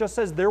is. It just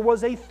says there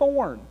was a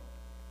thorn.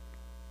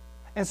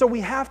 And so we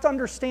have to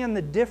understand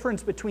the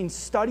difference between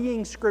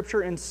studying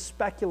Scripture and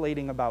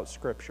speculating about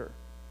Scripture.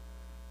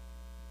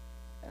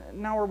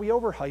 Now, are we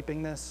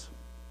overhyping this?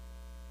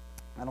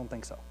 I don't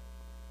think so.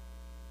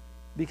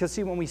 Because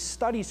see, when we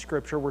study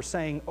Scripture, we're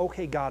saying,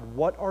 okay, God,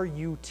 what are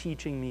you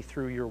teaching me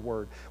through your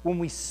word? When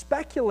we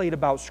speculate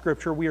about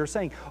Scripture, we are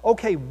saying,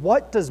 okay,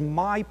 what does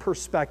my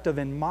perspective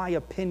and my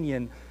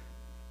opinion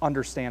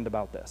understand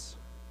about this?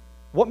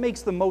 What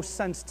makes the most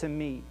sense to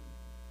me?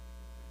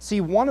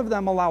 See, one of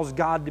them allows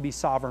God to be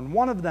sovereign.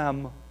 One of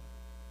them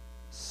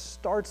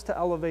starts to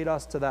elevate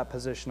us to that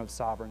position of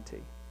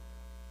sovereignty.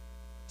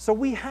 So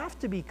we have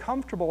to be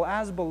comfortable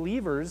as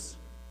believers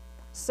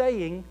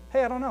saying,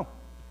 hey, I don't know.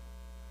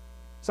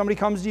 Somebody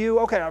comes to you,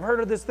 okay, I've heard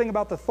of this thing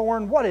about the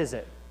thorn. What is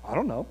it? I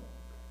don't know.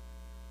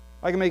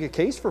 I can make a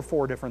case for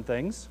 4 different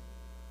things,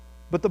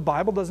 but the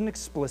Bible doesn't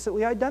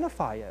explicitly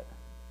identify it.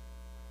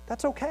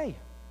 That's okay.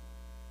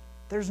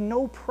 There's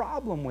no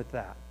problem with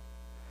that.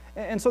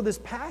 And so this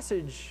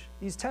passage,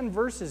 these 10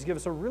 verses, give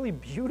us a really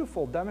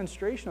beautiful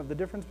demonstration of the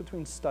difference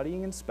between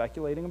studying and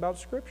speculating about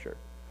Scripture,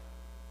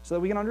 so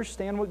that we can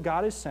understand what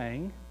God is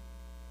saying,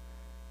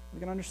 we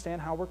can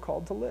understand how we're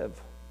called to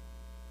live.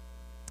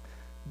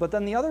 But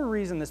then the other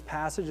reason this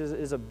passage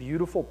is a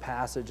beautiful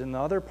passage, and the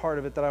other part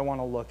of it that I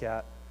want to look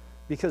at,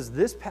 because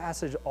this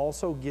passage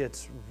also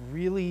gets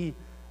really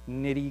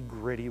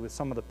nitty-gritty with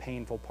some of the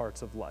painful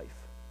parts of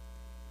life.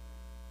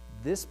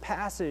 This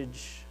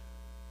passage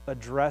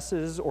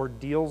addresses or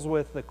deals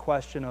with the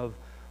question of,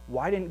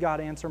 why didn't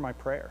God answer my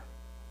prayer?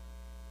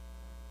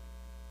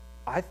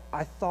 I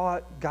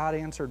thought God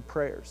answered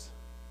prayers.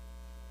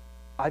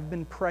 I've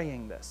been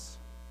praying this.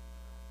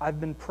 I've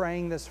been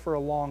praying this for a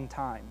long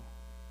time.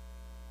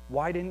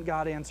 Why didn't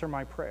God answer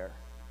my prayer?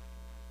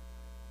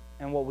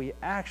 And what we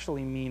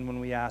actually mean when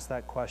we ask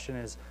that question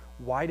is,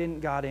 why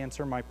didn't God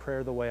answer my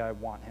prayer the way I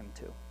want him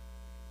to?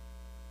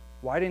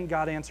 Why didn't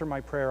God answer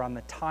my prayer on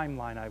the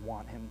timeline I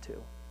want him to?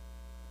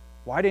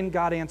 Why didn't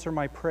God answer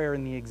my prayer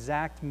in the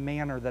exact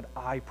manner that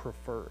I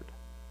preferred?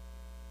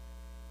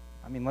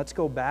 I mean, let's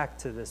go back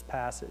to this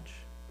passage.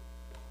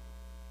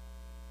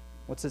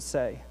 What's it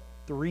say?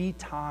 3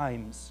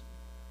 times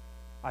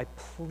I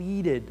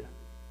pleaded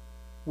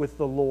with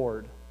the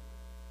Lord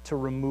to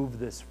remove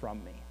this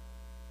from me.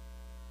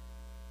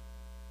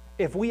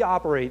 If we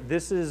operate,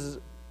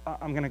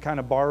 I'm going to kind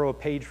of borrow a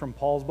page from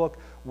Paul's book.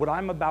 What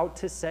I'm about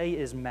to say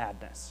is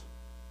madness.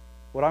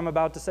 What I'm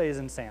about to say is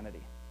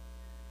insanity.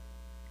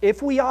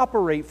 If we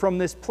operate from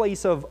this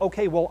place of,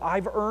 okay, well,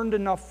 I've earned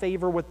enough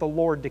favor with the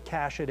Lord to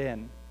cash it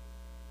in.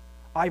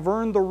 I've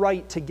earned the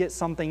right to get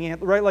something,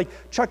 right? Like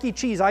Chuck E.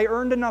 Cheese, I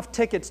earned enough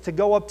tickets to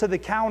go up to the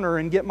counter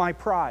and get my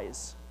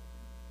prize.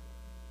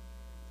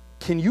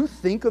 Can you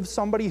think of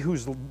somebody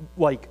who's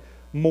like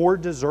more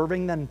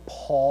deserving than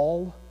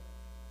Paul?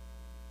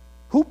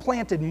 Who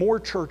planted more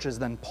churches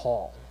than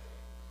Paul?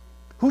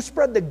 Who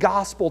spread the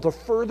gospel to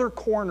further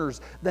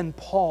corners than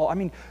Paul? I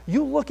mean,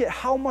 you look at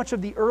how much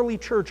of the early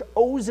church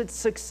owes its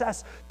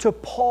success to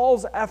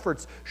Paul's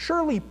efforts.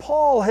 Surely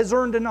Paul has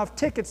earned enough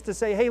tickets to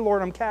say, hey,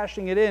 Lord, I'm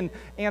cashing it in.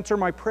 Answer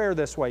my prayer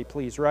this way,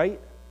 please, right?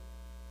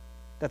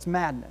 That's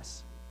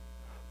madness.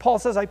 Paul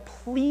says, I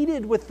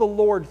pleaded with the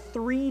Lord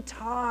 3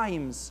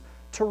 times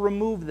to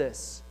remove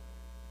this.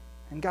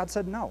 And God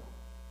said no.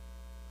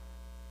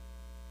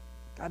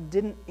 God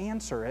didn't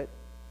answer it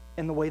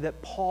in the way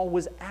that Paul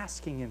was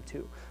asking him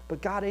to.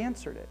 But God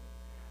answered it.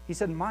 He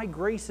said, my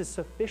grace is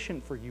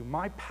sufficient for you.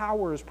 My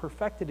power is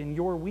perfected in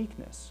your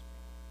weakness.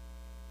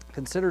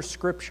 Consider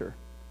Scripture.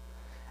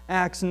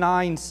 Acts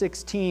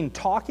 9:16,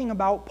 talking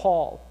about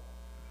Paul.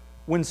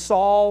 When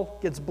Saul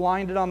gets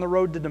blinded on the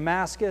road to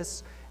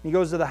Damascus, he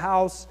goes to the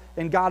house,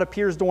 and God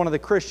appears to one of the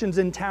Christians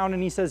in town,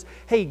 and he says,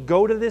 hey,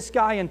 go to this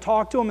guy and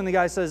talk to him. And the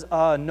guy says,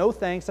 no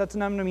thanks, that's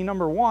an enemy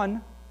number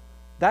 1.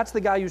 That's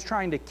the guy who's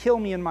trying to kill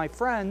me and my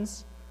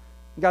friends.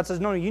 God says,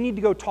 no, you need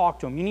to go talk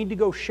to him. You need to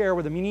go share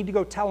with him. You need to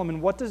go tell him.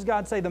 And what does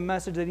God say the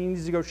message that he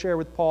needs to go share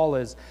with Paul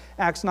is?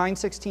 Acts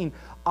 9:16,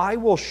 I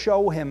will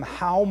show him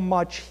how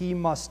much he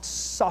must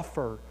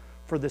suffer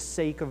for the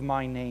sake of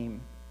my name.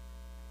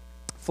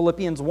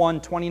 Philippians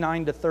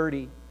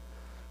 1:29-30,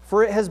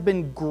 for it has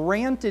been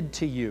granted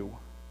to you.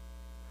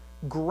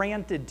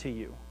 Granted to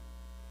you.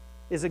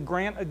 Is a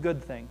grant a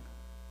good thing?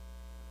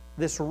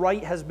 This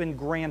right has been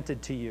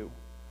granted to you.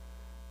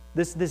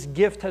 This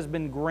gift has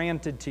been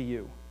granted to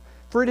you.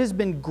 For it has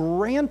been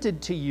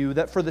granted to you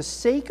that for the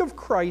sake of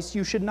Christ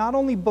you should not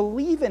only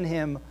believe in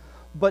him,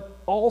 but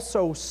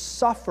also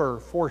suffer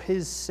for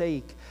his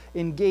sake,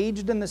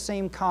 engaged in the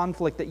same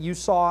conflict that you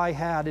saw I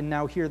had and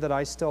now hear that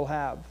I still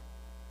have.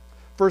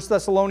 1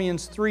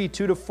 Thessalonians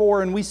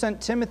 3:2-4, and we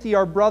sent Timothy,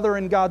 our brother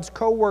and God's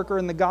co-worker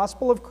in the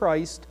gospel of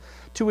Christ,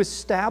 to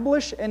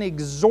establish and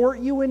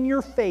exhort you in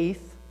your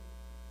faith.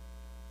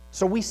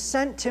 So we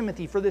sent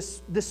Timothy for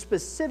this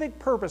specific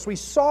purpose. We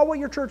saw what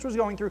your church was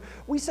going through.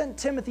 We sent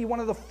Timothy, one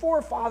of the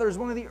forefathers,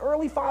 one of the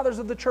early fathers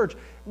of the church.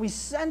 We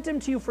sent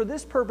him to you for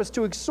this purpose,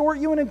 to exhort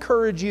you and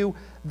encourage you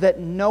that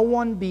no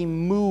one be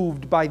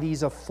moved by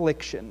these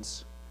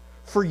afflictions.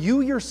 For you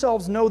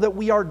yourselves know that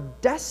we are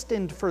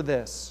destined for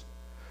this.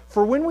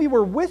 For when we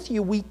were with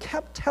you, we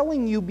kept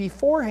telling you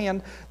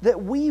beforehand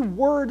that we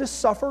were to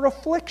suffer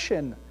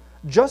affliction,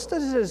 just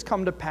as it has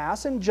come to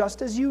pass and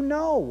just as you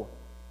know.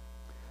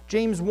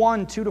 James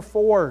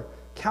 1:2-4,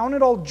 count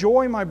it all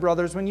joy, my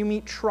brothers, when you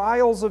meet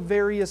trials of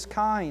various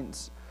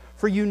kinds.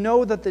 For you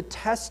know that the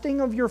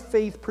testing of your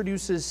faith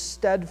produces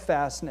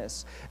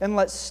steadfastness. And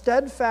let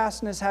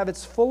steadfastness have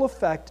its full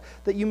effect,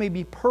 that you may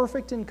be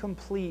perfect and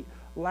complete,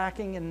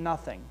 lacking in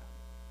nothing.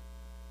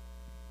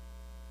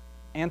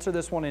 Answer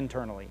this one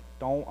internally.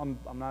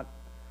 We're not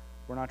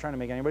trying to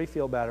make anybody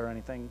feel bad or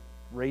anything.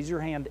 Raise your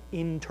hand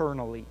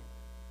internally.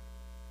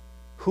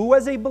 Who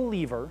as a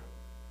believer,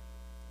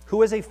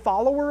 who as a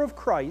follower of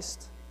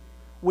Christ,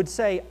 would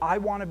say, I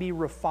want to be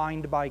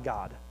refined by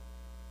God.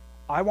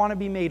 I want to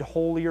be made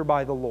holier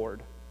by the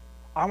Lord.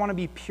 I want to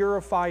be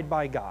purified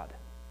by God.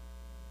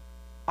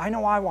 I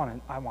know I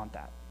want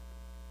that.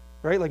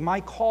 Right? Like my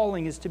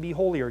calling is to be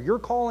holier. Your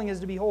calling is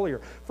to be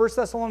holier. 1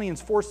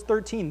 Thessalonians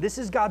 4:13, this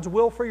is God's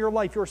will for your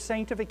life, your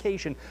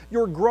sanctification,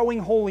 your growing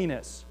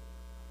holiness.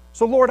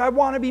 So Lord, I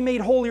want to be made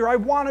holier. I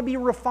want to be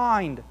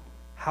refined.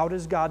 How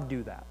does God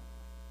do that?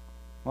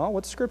 Well,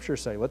 what's Scripture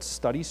say? Let's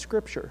study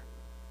Scripture.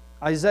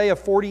 Isaiah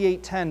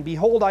 48:10,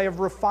 behold, I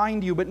have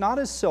refined you, but not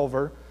as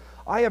silver.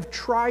 I have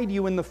tried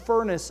you in the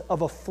furnace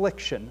of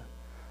affliction.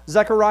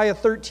 Zechariah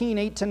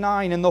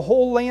 13:8-9, and the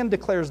whole land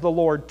declares the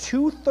Lord,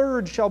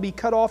 2/3 shall be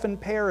cut off and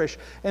perish,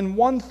 and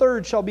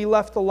 1/3 shall be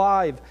left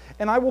alive.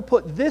 And I will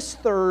put this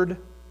third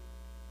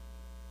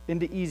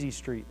into Easy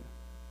Street.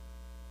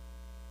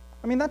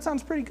 I mean, that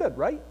sounds pretty good,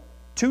 right?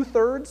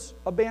 2/3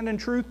 abandon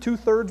truth,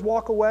 2/3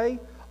 walk away.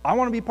 I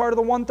want to be part of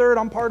the 1/3,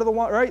 I'm part of the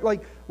one, right?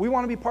 Like, we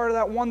want to be part of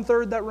that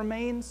 1/3 that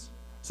remains.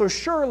 So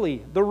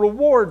surely the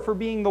reward for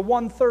being the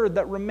 1/3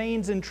 that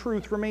remains in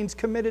truth, remains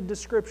committed to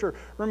Scripture,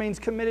 remains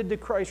committed to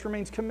Christ,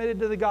 remains committed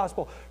to the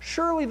gospel,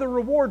 surely the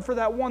reward for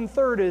that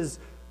 1/3 is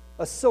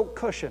a silk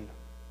cushion.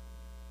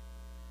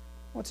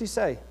 What's he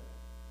say?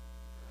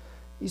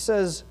 He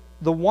says,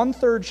 the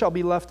 1/3 shall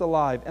be left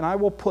alive, and I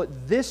will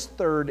put this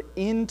third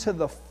into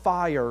the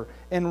fire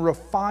and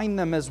refine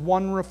them as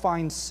one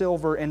refines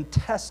silver and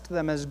test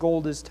them as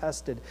gold is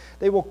tested.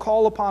 They will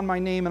call upon my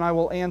name and I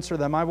will answer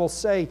them. I will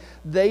say,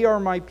 they are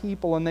my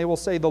people, and they will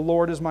say, the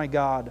Lord is my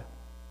God.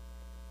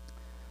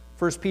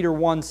 1 Peter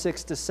 1,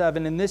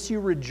 6-7, in this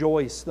you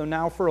rejoice, though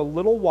now for a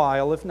little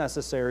while, if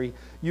necessary,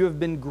 you have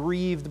been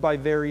grieved by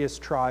various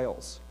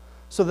trials,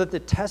 so that the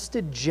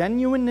tested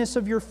genuineness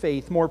of your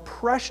faith, more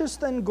precious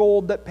than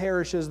gold that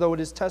perishes, though it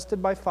is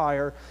tested by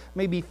fire,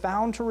 may be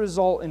found to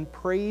result in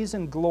praise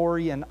and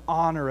glory and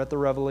honor at the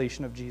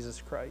revelation of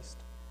Jesus Christ.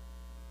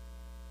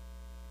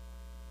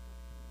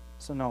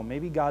 So no,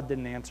 maybe God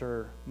didn't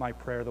answer my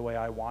prayer the way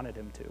I wanted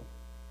him to.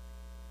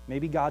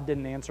 Maybe God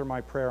didn't answer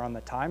my prayer on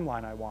the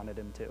timeline I wanted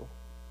him to.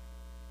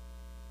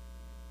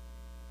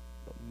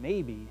 But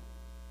maybe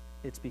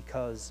it's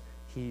because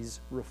he's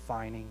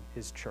refining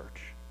his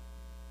church.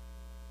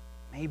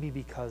 Maybe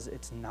because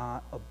it's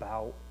not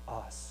about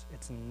us.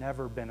 It's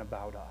never been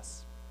about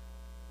us.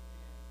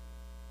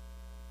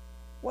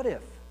 What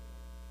if?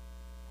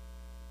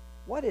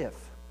 What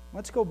if?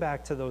 Let's go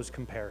back to those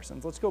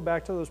comparisons. Let's go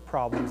back to those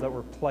problems that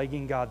were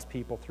plaguing God's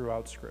people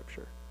throughout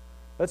Scripture.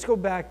 Let's go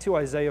back to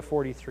Isaiah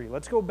 43.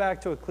 Let's go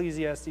back to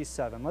Ecclesiastes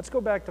 7. Let's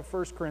go back to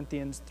 1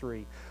 Corinthians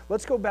 3.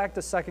 Let's go back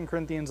to 2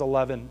 Corinthians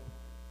 11.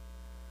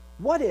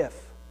 What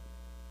if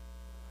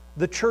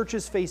the church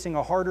is facing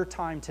a harder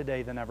time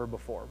today than ever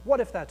before? What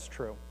if that's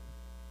true?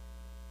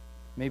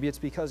 Maybe it's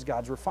because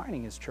God's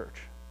refining his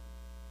church.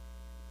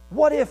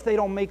 What if they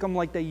don't make them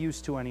like they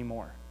used to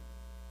anymore?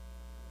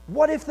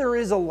 What if there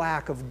is a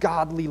lack of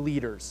godly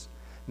leaders?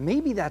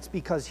 Maybe that's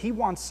because he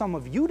wants some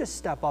of you to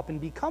step up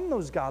and become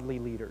those godly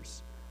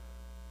leaders.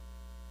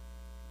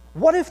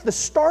 What if the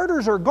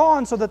starters are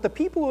gone so that the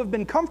people who have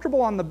been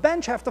comfortable on the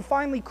bench have to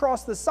finally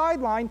cross the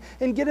sideline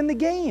and get in the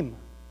game?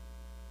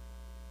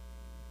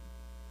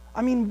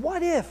 I mean,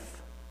 what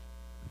if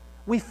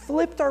we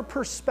flipped our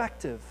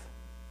perspective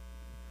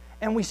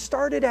and we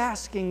started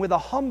asking with a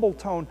humble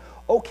tone,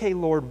 okay,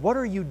 Lord, what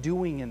are you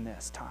doing in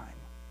this time?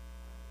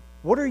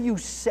 What are you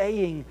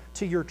saying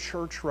to your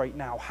church right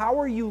now? How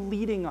are you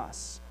leading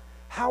us?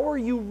 How are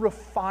you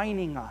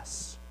refining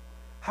us?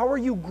 How are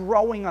you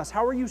growing us?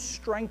 How are you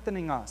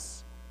strengthening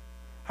us?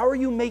 How are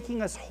you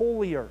making us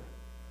holier?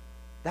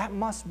 That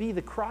must be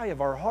the cry of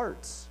our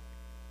hearts.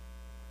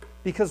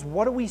 Because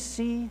what do we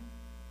see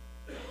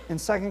in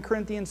 2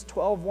 Corinthians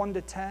 12,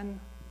 1-10?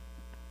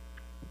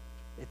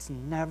 It's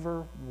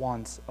never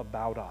once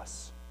about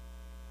us.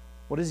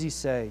 What does he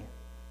say?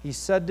 He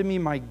said to me,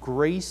 my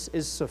grace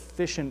is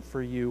sufficient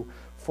for you,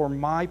 for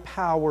my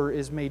power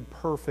is made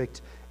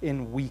perfect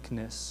in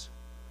weakness.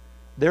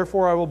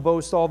 Therefore I will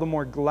boast all the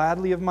more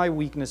gladly of my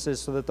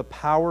weaknesses, so that the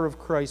power of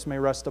Christ may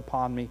rest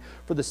upon me.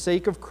 For the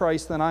sake of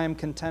Christ, then I am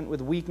content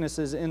with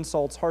weaknesses,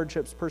 insults,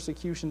 hardships,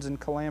 persecutions, and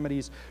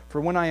calamities.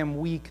 For when I am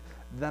weak,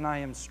 then I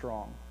am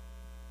strong.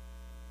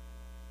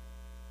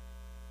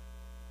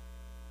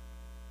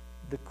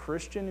 The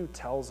Christian who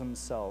tells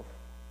himself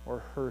or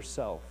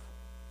herself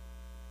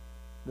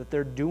that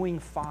they're doing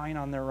fine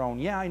on their own.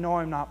 Yeah, I know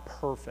I'm not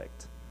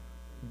perfect,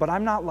 but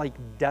I'm not like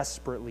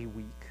desperately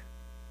weak.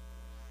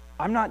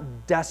 I'm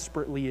not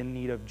desperately in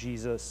need of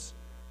Jesus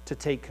to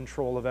take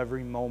control of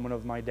every moment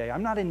of my day.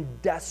 I'm not in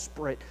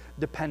desperate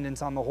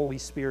dependence on the Holy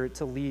Spirit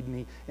to lead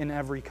me in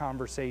every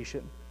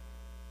conversation.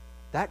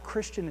 That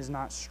Christian is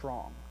not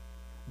strong.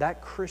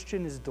 That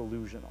Christian is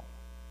delusional.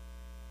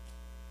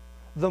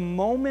 The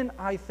moment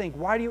I think,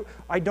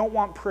 I don't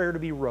want prayer to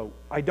be rote.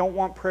 I don't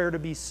want prayer to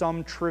be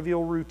some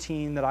trivial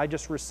routine that I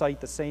just recite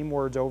the same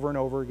words over and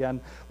over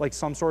again like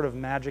some sort of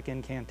magic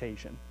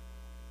incantation.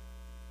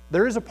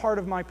 There is a part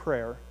of my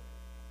prayer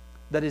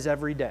that is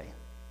every day.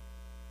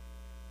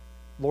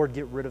 Lord,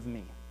 get rid of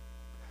me.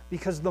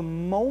 Because the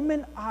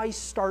moment I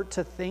start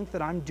to think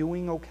that I'm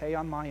doing okay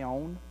on my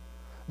own,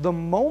 the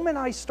moment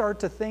I start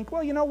to think,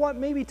 well, you know what,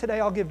 maybe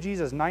today I'll give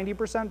Jesus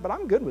 90%, but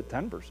I'm good with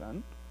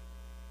 10%.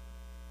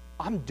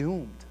 I'm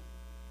doomed.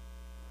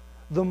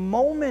 The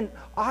moment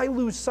I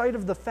lose sight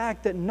of the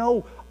fact that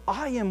no,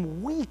 I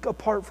am weak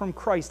apart from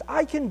Christ.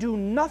 I can do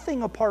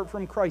nothing apart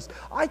from Christ.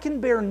 I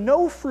can bear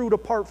no fruit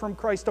apart from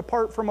Christ,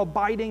 apart from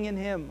abiding in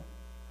him,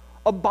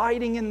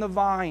 abiding in the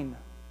vine,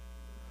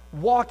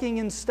 walking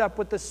in step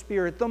with the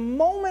Spirit. The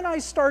moment I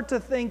start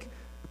to think,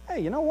 hey,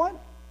 you know what?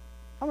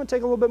 I'm going to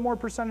take a little bit more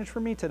percentage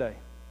for me today.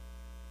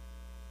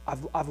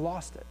 I've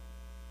lost it.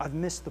 I've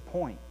missed the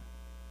point.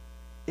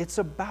 It's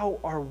about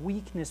our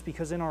weakness,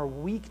 because in our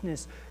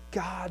weakness,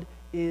 God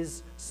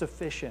is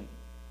sufficient.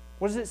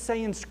 What does it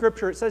say in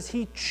Scripture? It says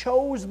he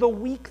chose the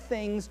weak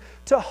things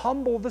to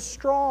humble the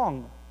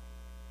strong.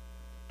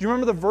 Do you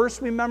remember the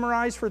verse we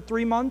memorized for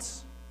 3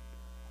 months?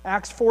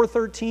 Acts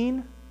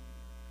 4:13.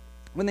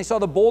 When they saw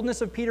the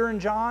boldness of Peter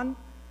and John,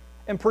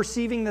 and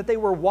perceiving that they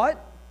were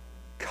what?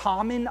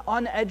 Common,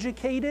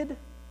 uneducated.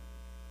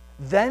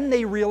 Then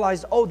they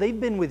realized, oh, they've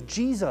been with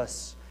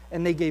Jesus,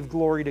 and they gave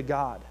glory to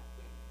God.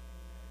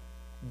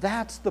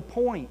 That's the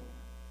point.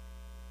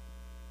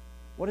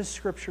 What does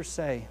Scripture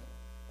say?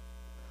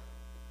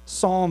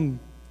 Psalm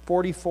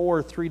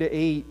 44,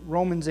 3-8,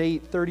 Romans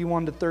 8,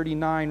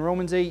 31-39.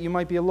 Romans 8, you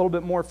might be a little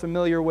bit more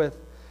familiar with.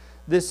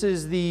 This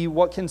is the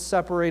what can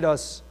separate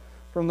us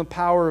from the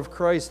power of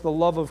Christ, the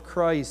love of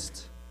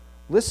Christ.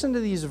 Listen to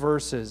these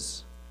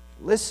verses.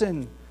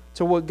 Listen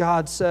to what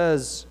God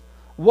says.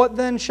 What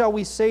then shall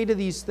we say to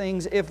these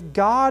things? If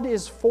God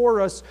is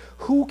for us,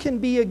 who can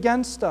be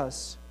against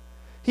us?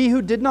 He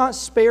who did not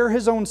spare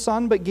his own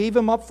Son, but gave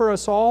him up for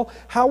us all,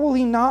 how will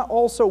he not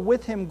also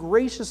with him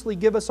graciously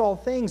give us all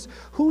things?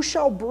 Who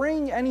shall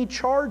bring any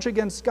charge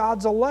against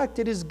God's elect?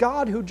 It is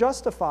God who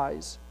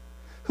justifies.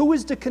 Who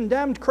is to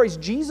condemn? Christ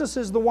Jesus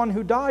is the one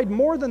who died.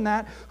 More than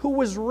that, who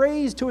was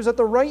raised, who is at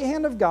the right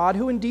hand of God,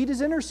 who indeed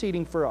is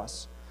interceding for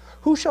us.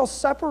 Who shall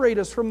separate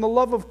us from the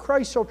love of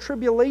Christ? Shall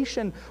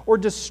tribulation or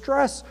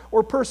distress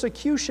or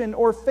persecution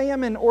or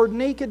famine or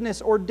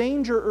nakedness or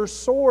danger or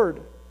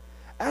sword?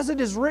 As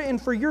it is written,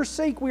 for your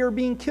sake we are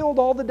being killed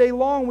all the day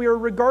long. We are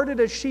regarded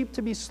as sheep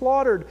to be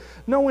slaughtered.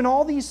 No, in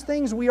all these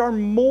things we are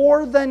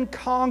more than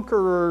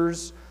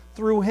conquerors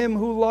through him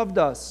who loved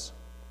us.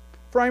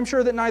 For I am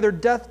sure that neither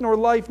death, nor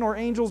life, nor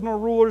angels, nor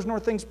rulers, nor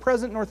things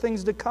present, nor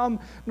things to come,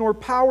 nor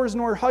powers,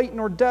 nor height,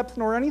 nor depth,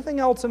 nor anything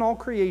else in all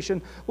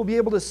creation will be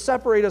able to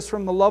separate us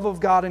from the love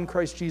of God in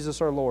Christ Jesus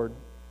our Lord.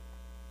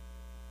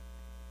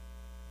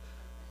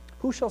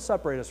 Who shall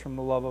separate us from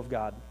the love of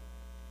God?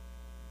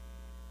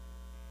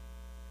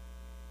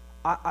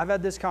 I've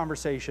had this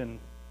conversation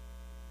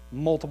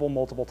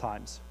multiple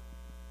times.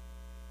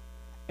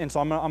 And so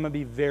I'm going to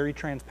be very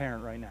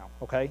transparent right now,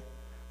 okay?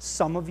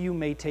 Some of you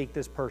may take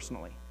this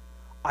personally.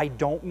 I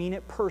don't mean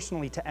it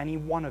personally to any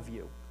one of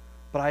you,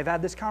 but I've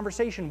had this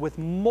conversation with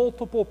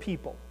multiple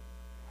people.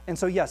 And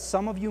so yes,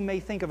 some of you may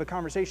think of a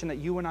conversation that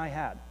you and I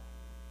had.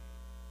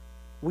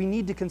 We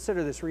need to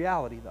consider this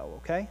reality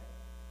though, okay?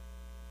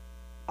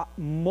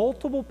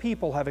 Multiple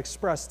people have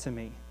expressed to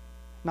me,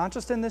 not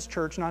just in this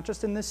church, not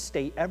just in this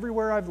state,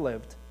 everywhere I've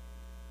lived,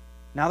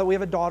 now that we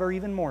have a daughter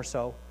even more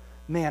so,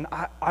 man,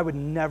 I would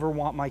never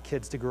want my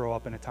kids to grow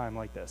up in a time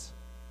like this.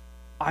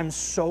 I'm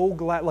so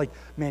glad, like,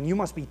 man, you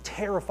must be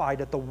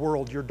terrified at the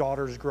world your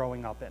daughter's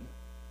growing up in.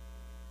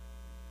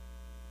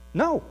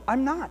 No,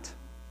 I'm not.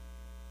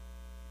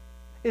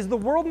 Is the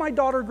world my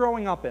daughter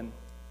growing up in,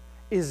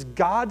 is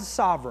God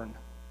sovereign?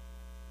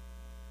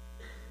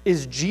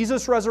 Is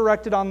Jesus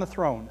resurrected on the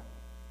throne?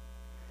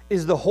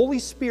 Is the Holy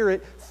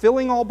Spirit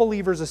filling all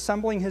believers,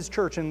 assembling His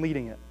church and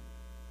leading it?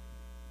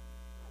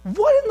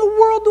 What in the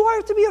world do I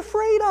have to be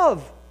afraid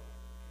of?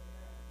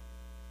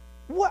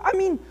 What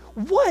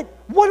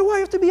do I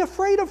have to be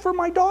afraid of for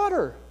my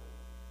daughter?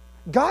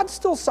 God's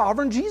still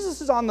sovereign,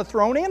 Jesus is on the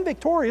throne and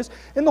victorious,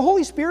 and the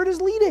Holy Spirit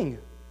is leading.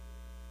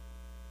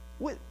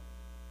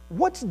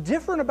 What's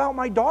different about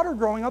my daughter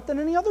growing up than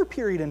any other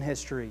period in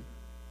history?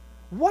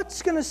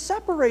 What's going to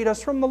separate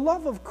us from the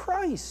love of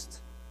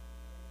Christ?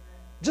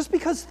 Just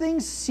because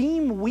things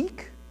seem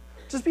weak?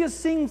 Just because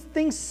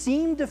things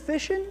seem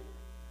deficient?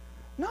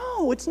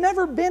 No, it's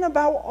never been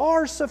about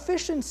our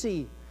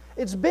sufficiency.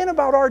 It's been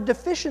about our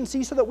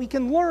deficiency so that we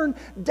can learn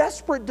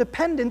desperate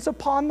dependence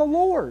upon the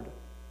Lord.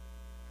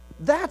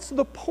 That's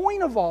the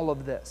point of all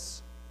of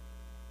this.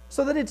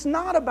 So that it's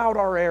not about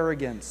our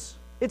arrogance.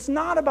 It's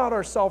not about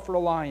our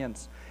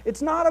self-reliance.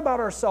 It's not about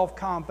our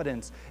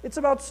self-confidence. It's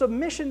about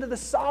submission to the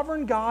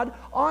sovereign God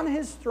on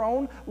His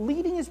throne,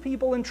 leading His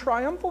people in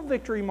triumphal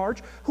victory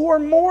march, who are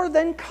more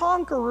than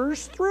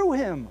conquerors through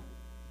Him.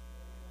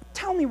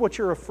 Tell me what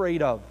you're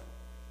afraid of.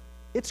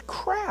 It's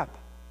crap.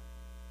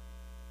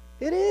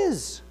 It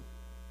is.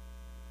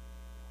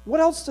 What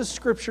else does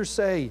Scripture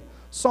say?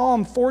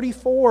 Psalm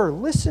 44.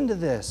 Listen to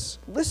this.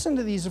 Listen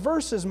to these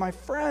verses, my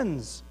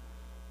friends.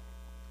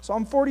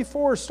 Psalm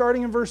 44,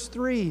 starting in verse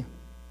 3.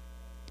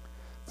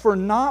 For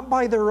not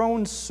by their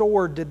own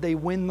sword did they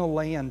win the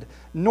land,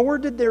 nor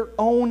did their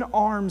own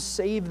arm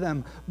save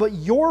them, but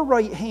your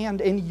right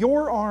hand and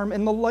your arm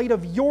and the light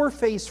of your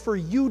face, for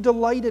you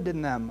delighted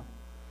in them.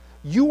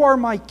 You are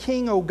my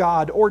king, O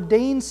God.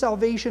 Ordain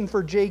salvation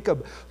for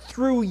Jacob.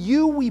 Through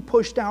you we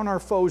push down our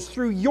foes.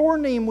 Through your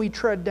name we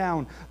tread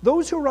down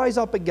those who rise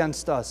up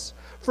against us.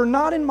 For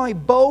not in my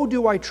bow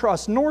do I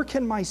trust, nor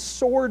can my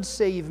sword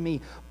save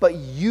me. But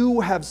you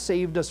have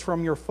saved us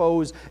from your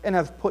foes and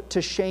have put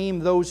to shame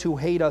those who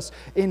hate us.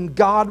 In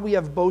God we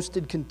have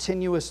boasted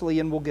continuously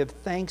and will give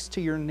thanks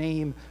to your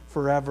name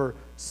forever.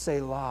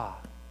 Selah.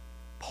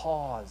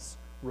 Pause.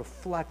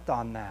 Reflect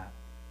on that.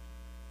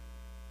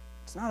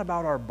 It's not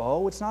about our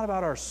bow. It's not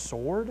about our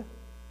sword.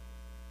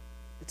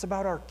 It's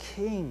about our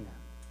King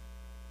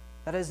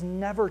that has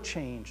never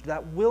changed,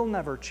 that will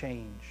never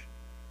change.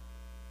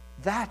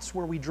 That's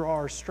where we draw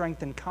our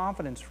strength and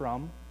confidence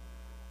from,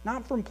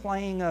 not from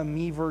playing a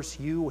me versus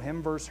you,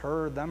 him versus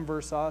her, them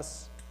versus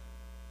us,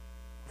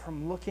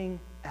 from looking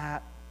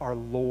at our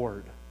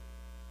Lord.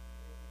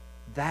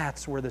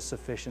 That's where the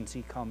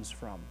sufficiency comes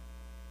from.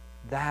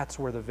 That's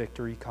where the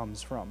victory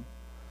comes from.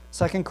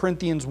 2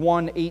 Corinthians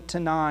 1,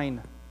 8-9.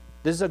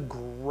 This is a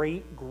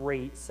great,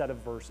 great set of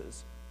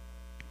verses.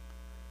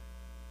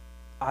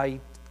 I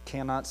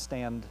cannot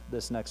stand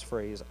this next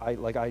phrase.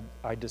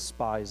 I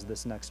despise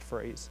this next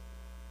phrase.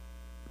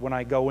 When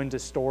I go into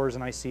stores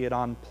and I see it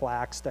on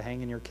plaques to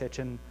hang in your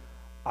kitchen,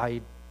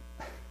 I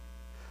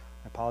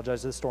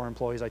apologize to the store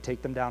employees. I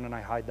take them down and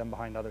I hide them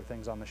behind other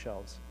things on the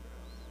shelves.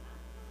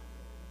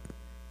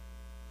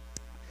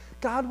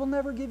 God will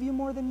never give you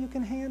more than you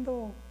can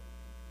handle.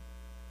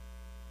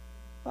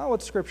 Well,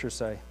 what's Scripture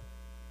say?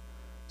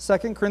 2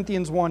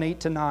 Corinthians 1,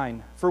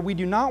 8-9. For we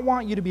do not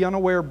want you to be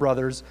unaware,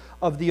 brothers,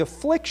 of the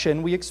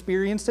affliction we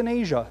experienced in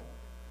Asia.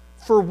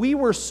 For we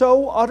were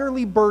so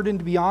utterly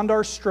burdened beyond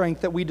our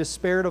strength that we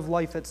despaired of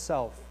life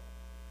itself.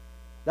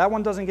 That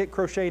one doesn't get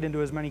crocheted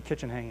into as many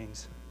kitchen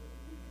hangings.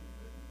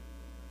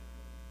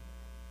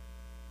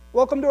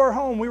 Welcome to our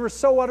home. We were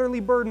so utterly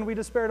burdened we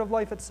despaired of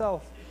life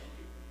itself.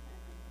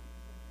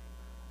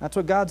 That's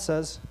what God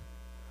says.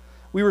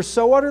 We were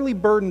so utterly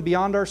burdened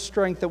beyond our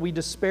strength that we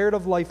despaired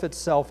of life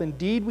itself.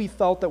 Indeed, we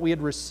felt that we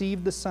had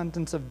received the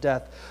sentence of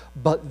death,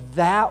 but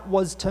that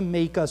was to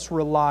make us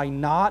rely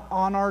not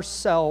on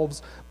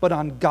ourselves, but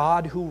on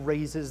God who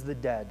raises the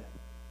dead.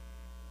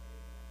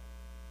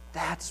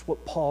 That's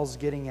what Paul's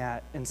getting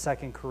at in 2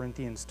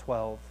 Corinthians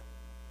 12.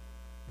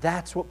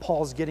 That's what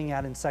Paul's getting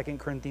at in 2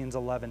 Corinthians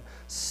 11.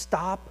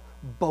 Stop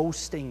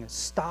boasting.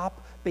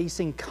 Stop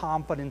basing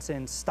confidence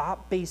in.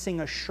 Stop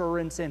basing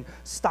assurance in.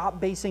 Stop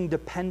basing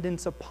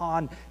dependence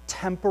upon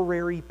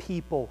temporary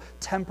people,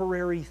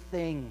 temporary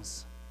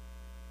things.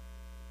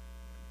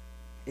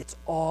 It's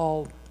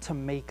all to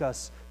make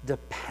us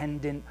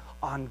dependent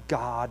on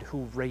God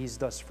who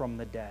raised us from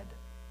the dead.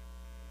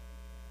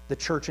 The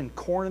church in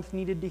Corinth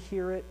needed to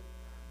hear it.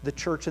 The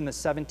church in the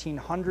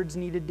 1700s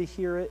needed to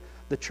hear it.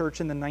 The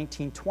church in the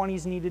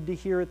 1920s needed to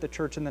hear it. The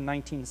church in the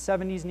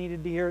 1970s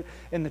needed to hear it.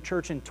 And the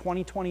church in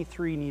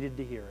 2023 needed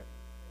to hear it.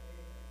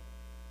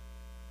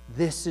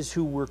 This is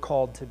who we're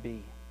called to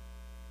be.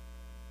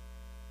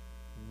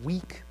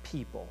 Weak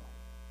people,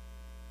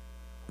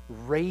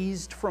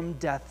 raised from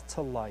death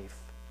to life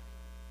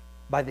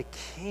by the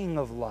King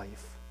of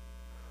life,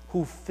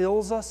 who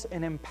fills us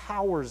and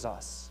empowers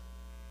us.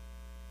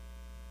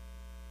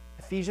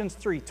 Ephesians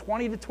 3,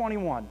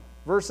 20-21,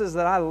 verses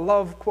that I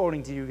love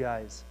quoting to you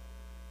guys.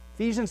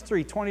 Ephesians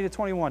 3,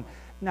 20-21.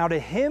 Now to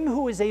him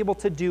who is able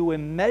to do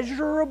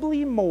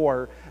immeasurably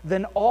more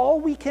than all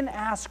we can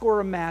ask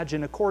or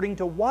imagine, according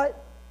to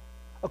what?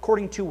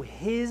 According to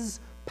his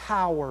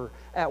power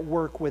at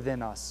work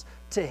within us.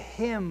 To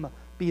him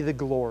be the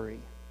glory.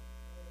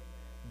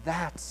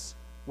 That's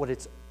what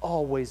it's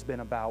always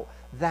been about.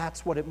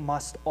 That's what it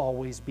must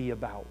always be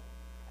about.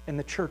 And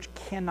the church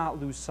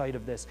cannot lose sight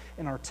of this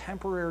in our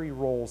temporary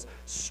roles,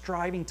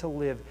 striving to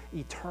live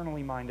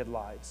eternally minded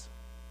lives.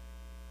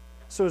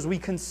 So as we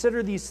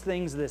consider these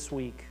things this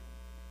week,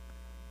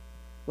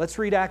 let's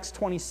read Acts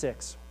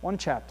 26, one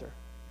chapter.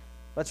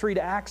 Let's read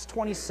Acts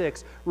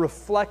 26,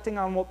 reflecting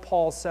on what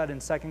Paul said in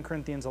 2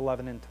 Corinthians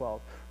 11 and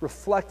 12.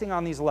 Reflecting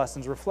on these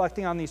lessons,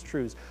 reflecting on these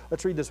truths.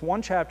 Let's read this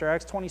one chapter,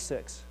 Acts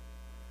 26.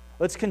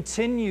 Let's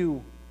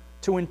continue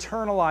to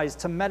internalize,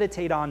 to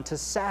meditate on, to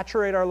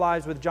saturate our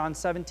lives with John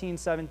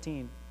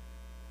 17:17.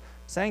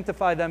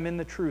 Sanctify them in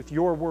the truth.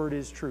 Your word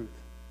is truth.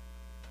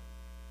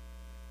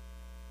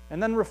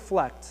 And then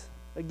reflect.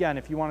 Again,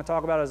 if you want to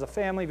talk about it as a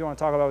family, if you want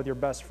to talk about it with your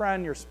best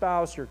friend, your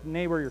spouse, your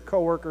neighbor, your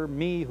coworker,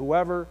 me,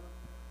 whoever,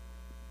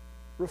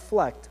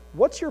 reflect.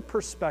 What's your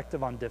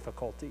perspective on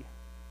difficulty?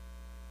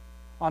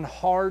 On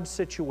hard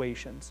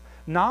situations?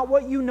 Not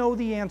what you know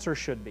the answer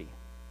should be.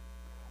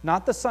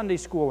 Not the Sunday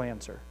school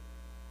answer.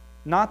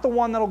 Not the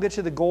one that'll get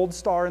you the gold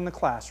star in the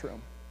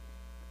classroom.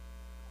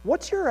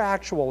 What's your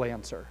actual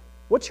answer?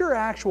 What's your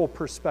actual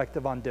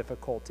perspective on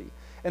difficulty?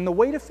 And the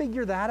way to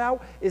figure that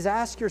out is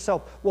ask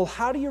yourself, well,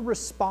 how do you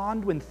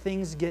respond when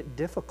things get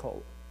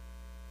difficult?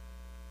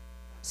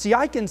 See,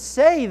 I can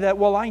say that,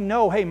 well, I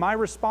know, hey, my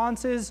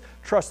response is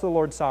trust the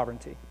Lord's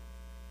sovereignty.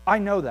 I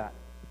know that.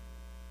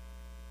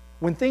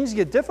 When things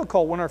get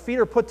difficult, when our feet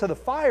are put to the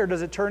fire,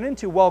 does it turn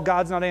into, well,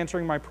 God's not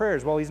answering my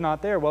prayers? Well, he's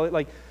not there.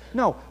 Well,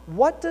 no.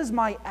 What does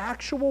my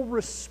actual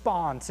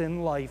response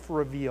in life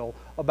reveal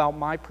about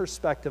my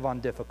perspective on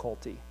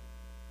difficulty?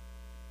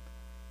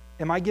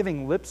 Am I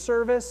giving lip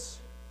service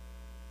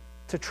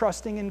to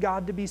trusting in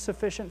God to be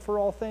sufficient for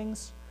all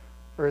things?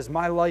 Or is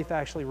my life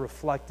actually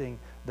reflecting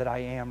that I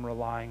am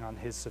relying on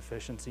his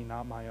sufficiency,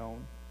 not my own?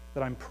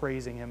 That I'm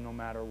praising him no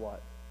matter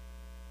what?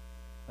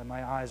 That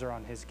my eyes are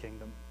on his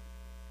kingdom?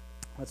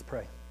 Let's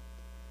pray.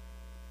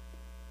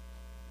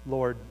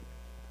 Lord,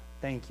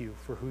 thank you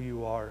for who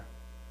you are.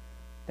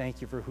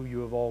 Thank you for who you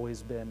have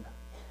always been.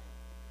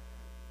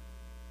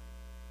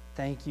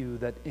 Thank you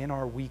that in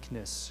our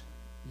weakness,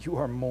 you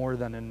are more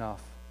than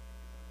enough.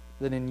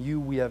 That in you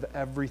we have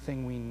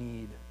everything we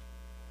need.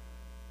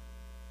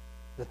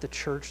 That the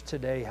church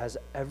today has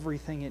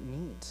everything it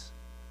needs.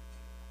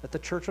 That the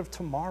church of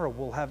tomorrow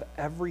will have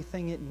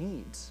everything it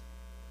needs.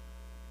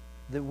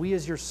 that we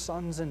as your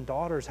sons and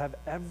daughters have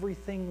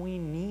everything we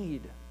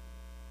need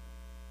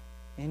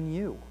in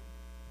you.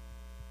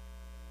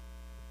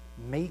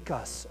 Make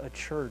us a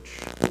church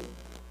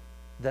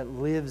that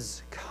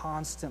lives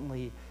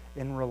constantly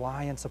in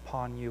reliance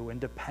upon you and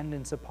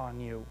dependence upon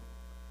you.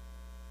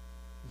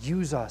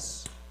 Use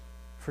us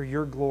for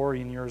your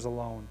glory and yours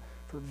alone.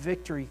 For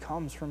victory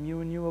comes from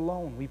you and you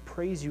alone. We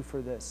praise you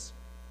for this.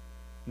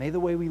 May the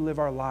way we live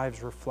our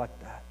lives reflect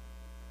that.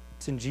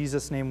 It's in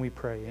Jesus' name we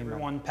pray. Amen.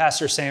 Everyone,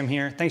 Pastor Sam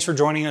here. Thanks for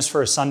joining us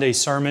for a Sunday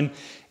sermon.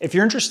 If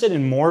you're interested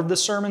in more of the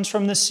sermons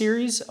from this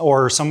series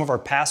or some of our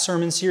past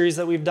sermon series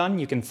that we've done,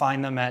 you can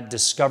find them at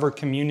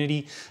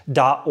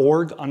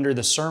discovercommunity.org under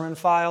the sermon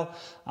file.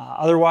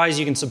 Otherwise,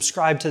 you can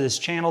subscribe to this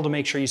channel to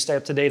make sure you stay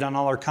up to date on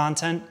all our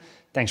content.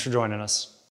 Thanks for joining us.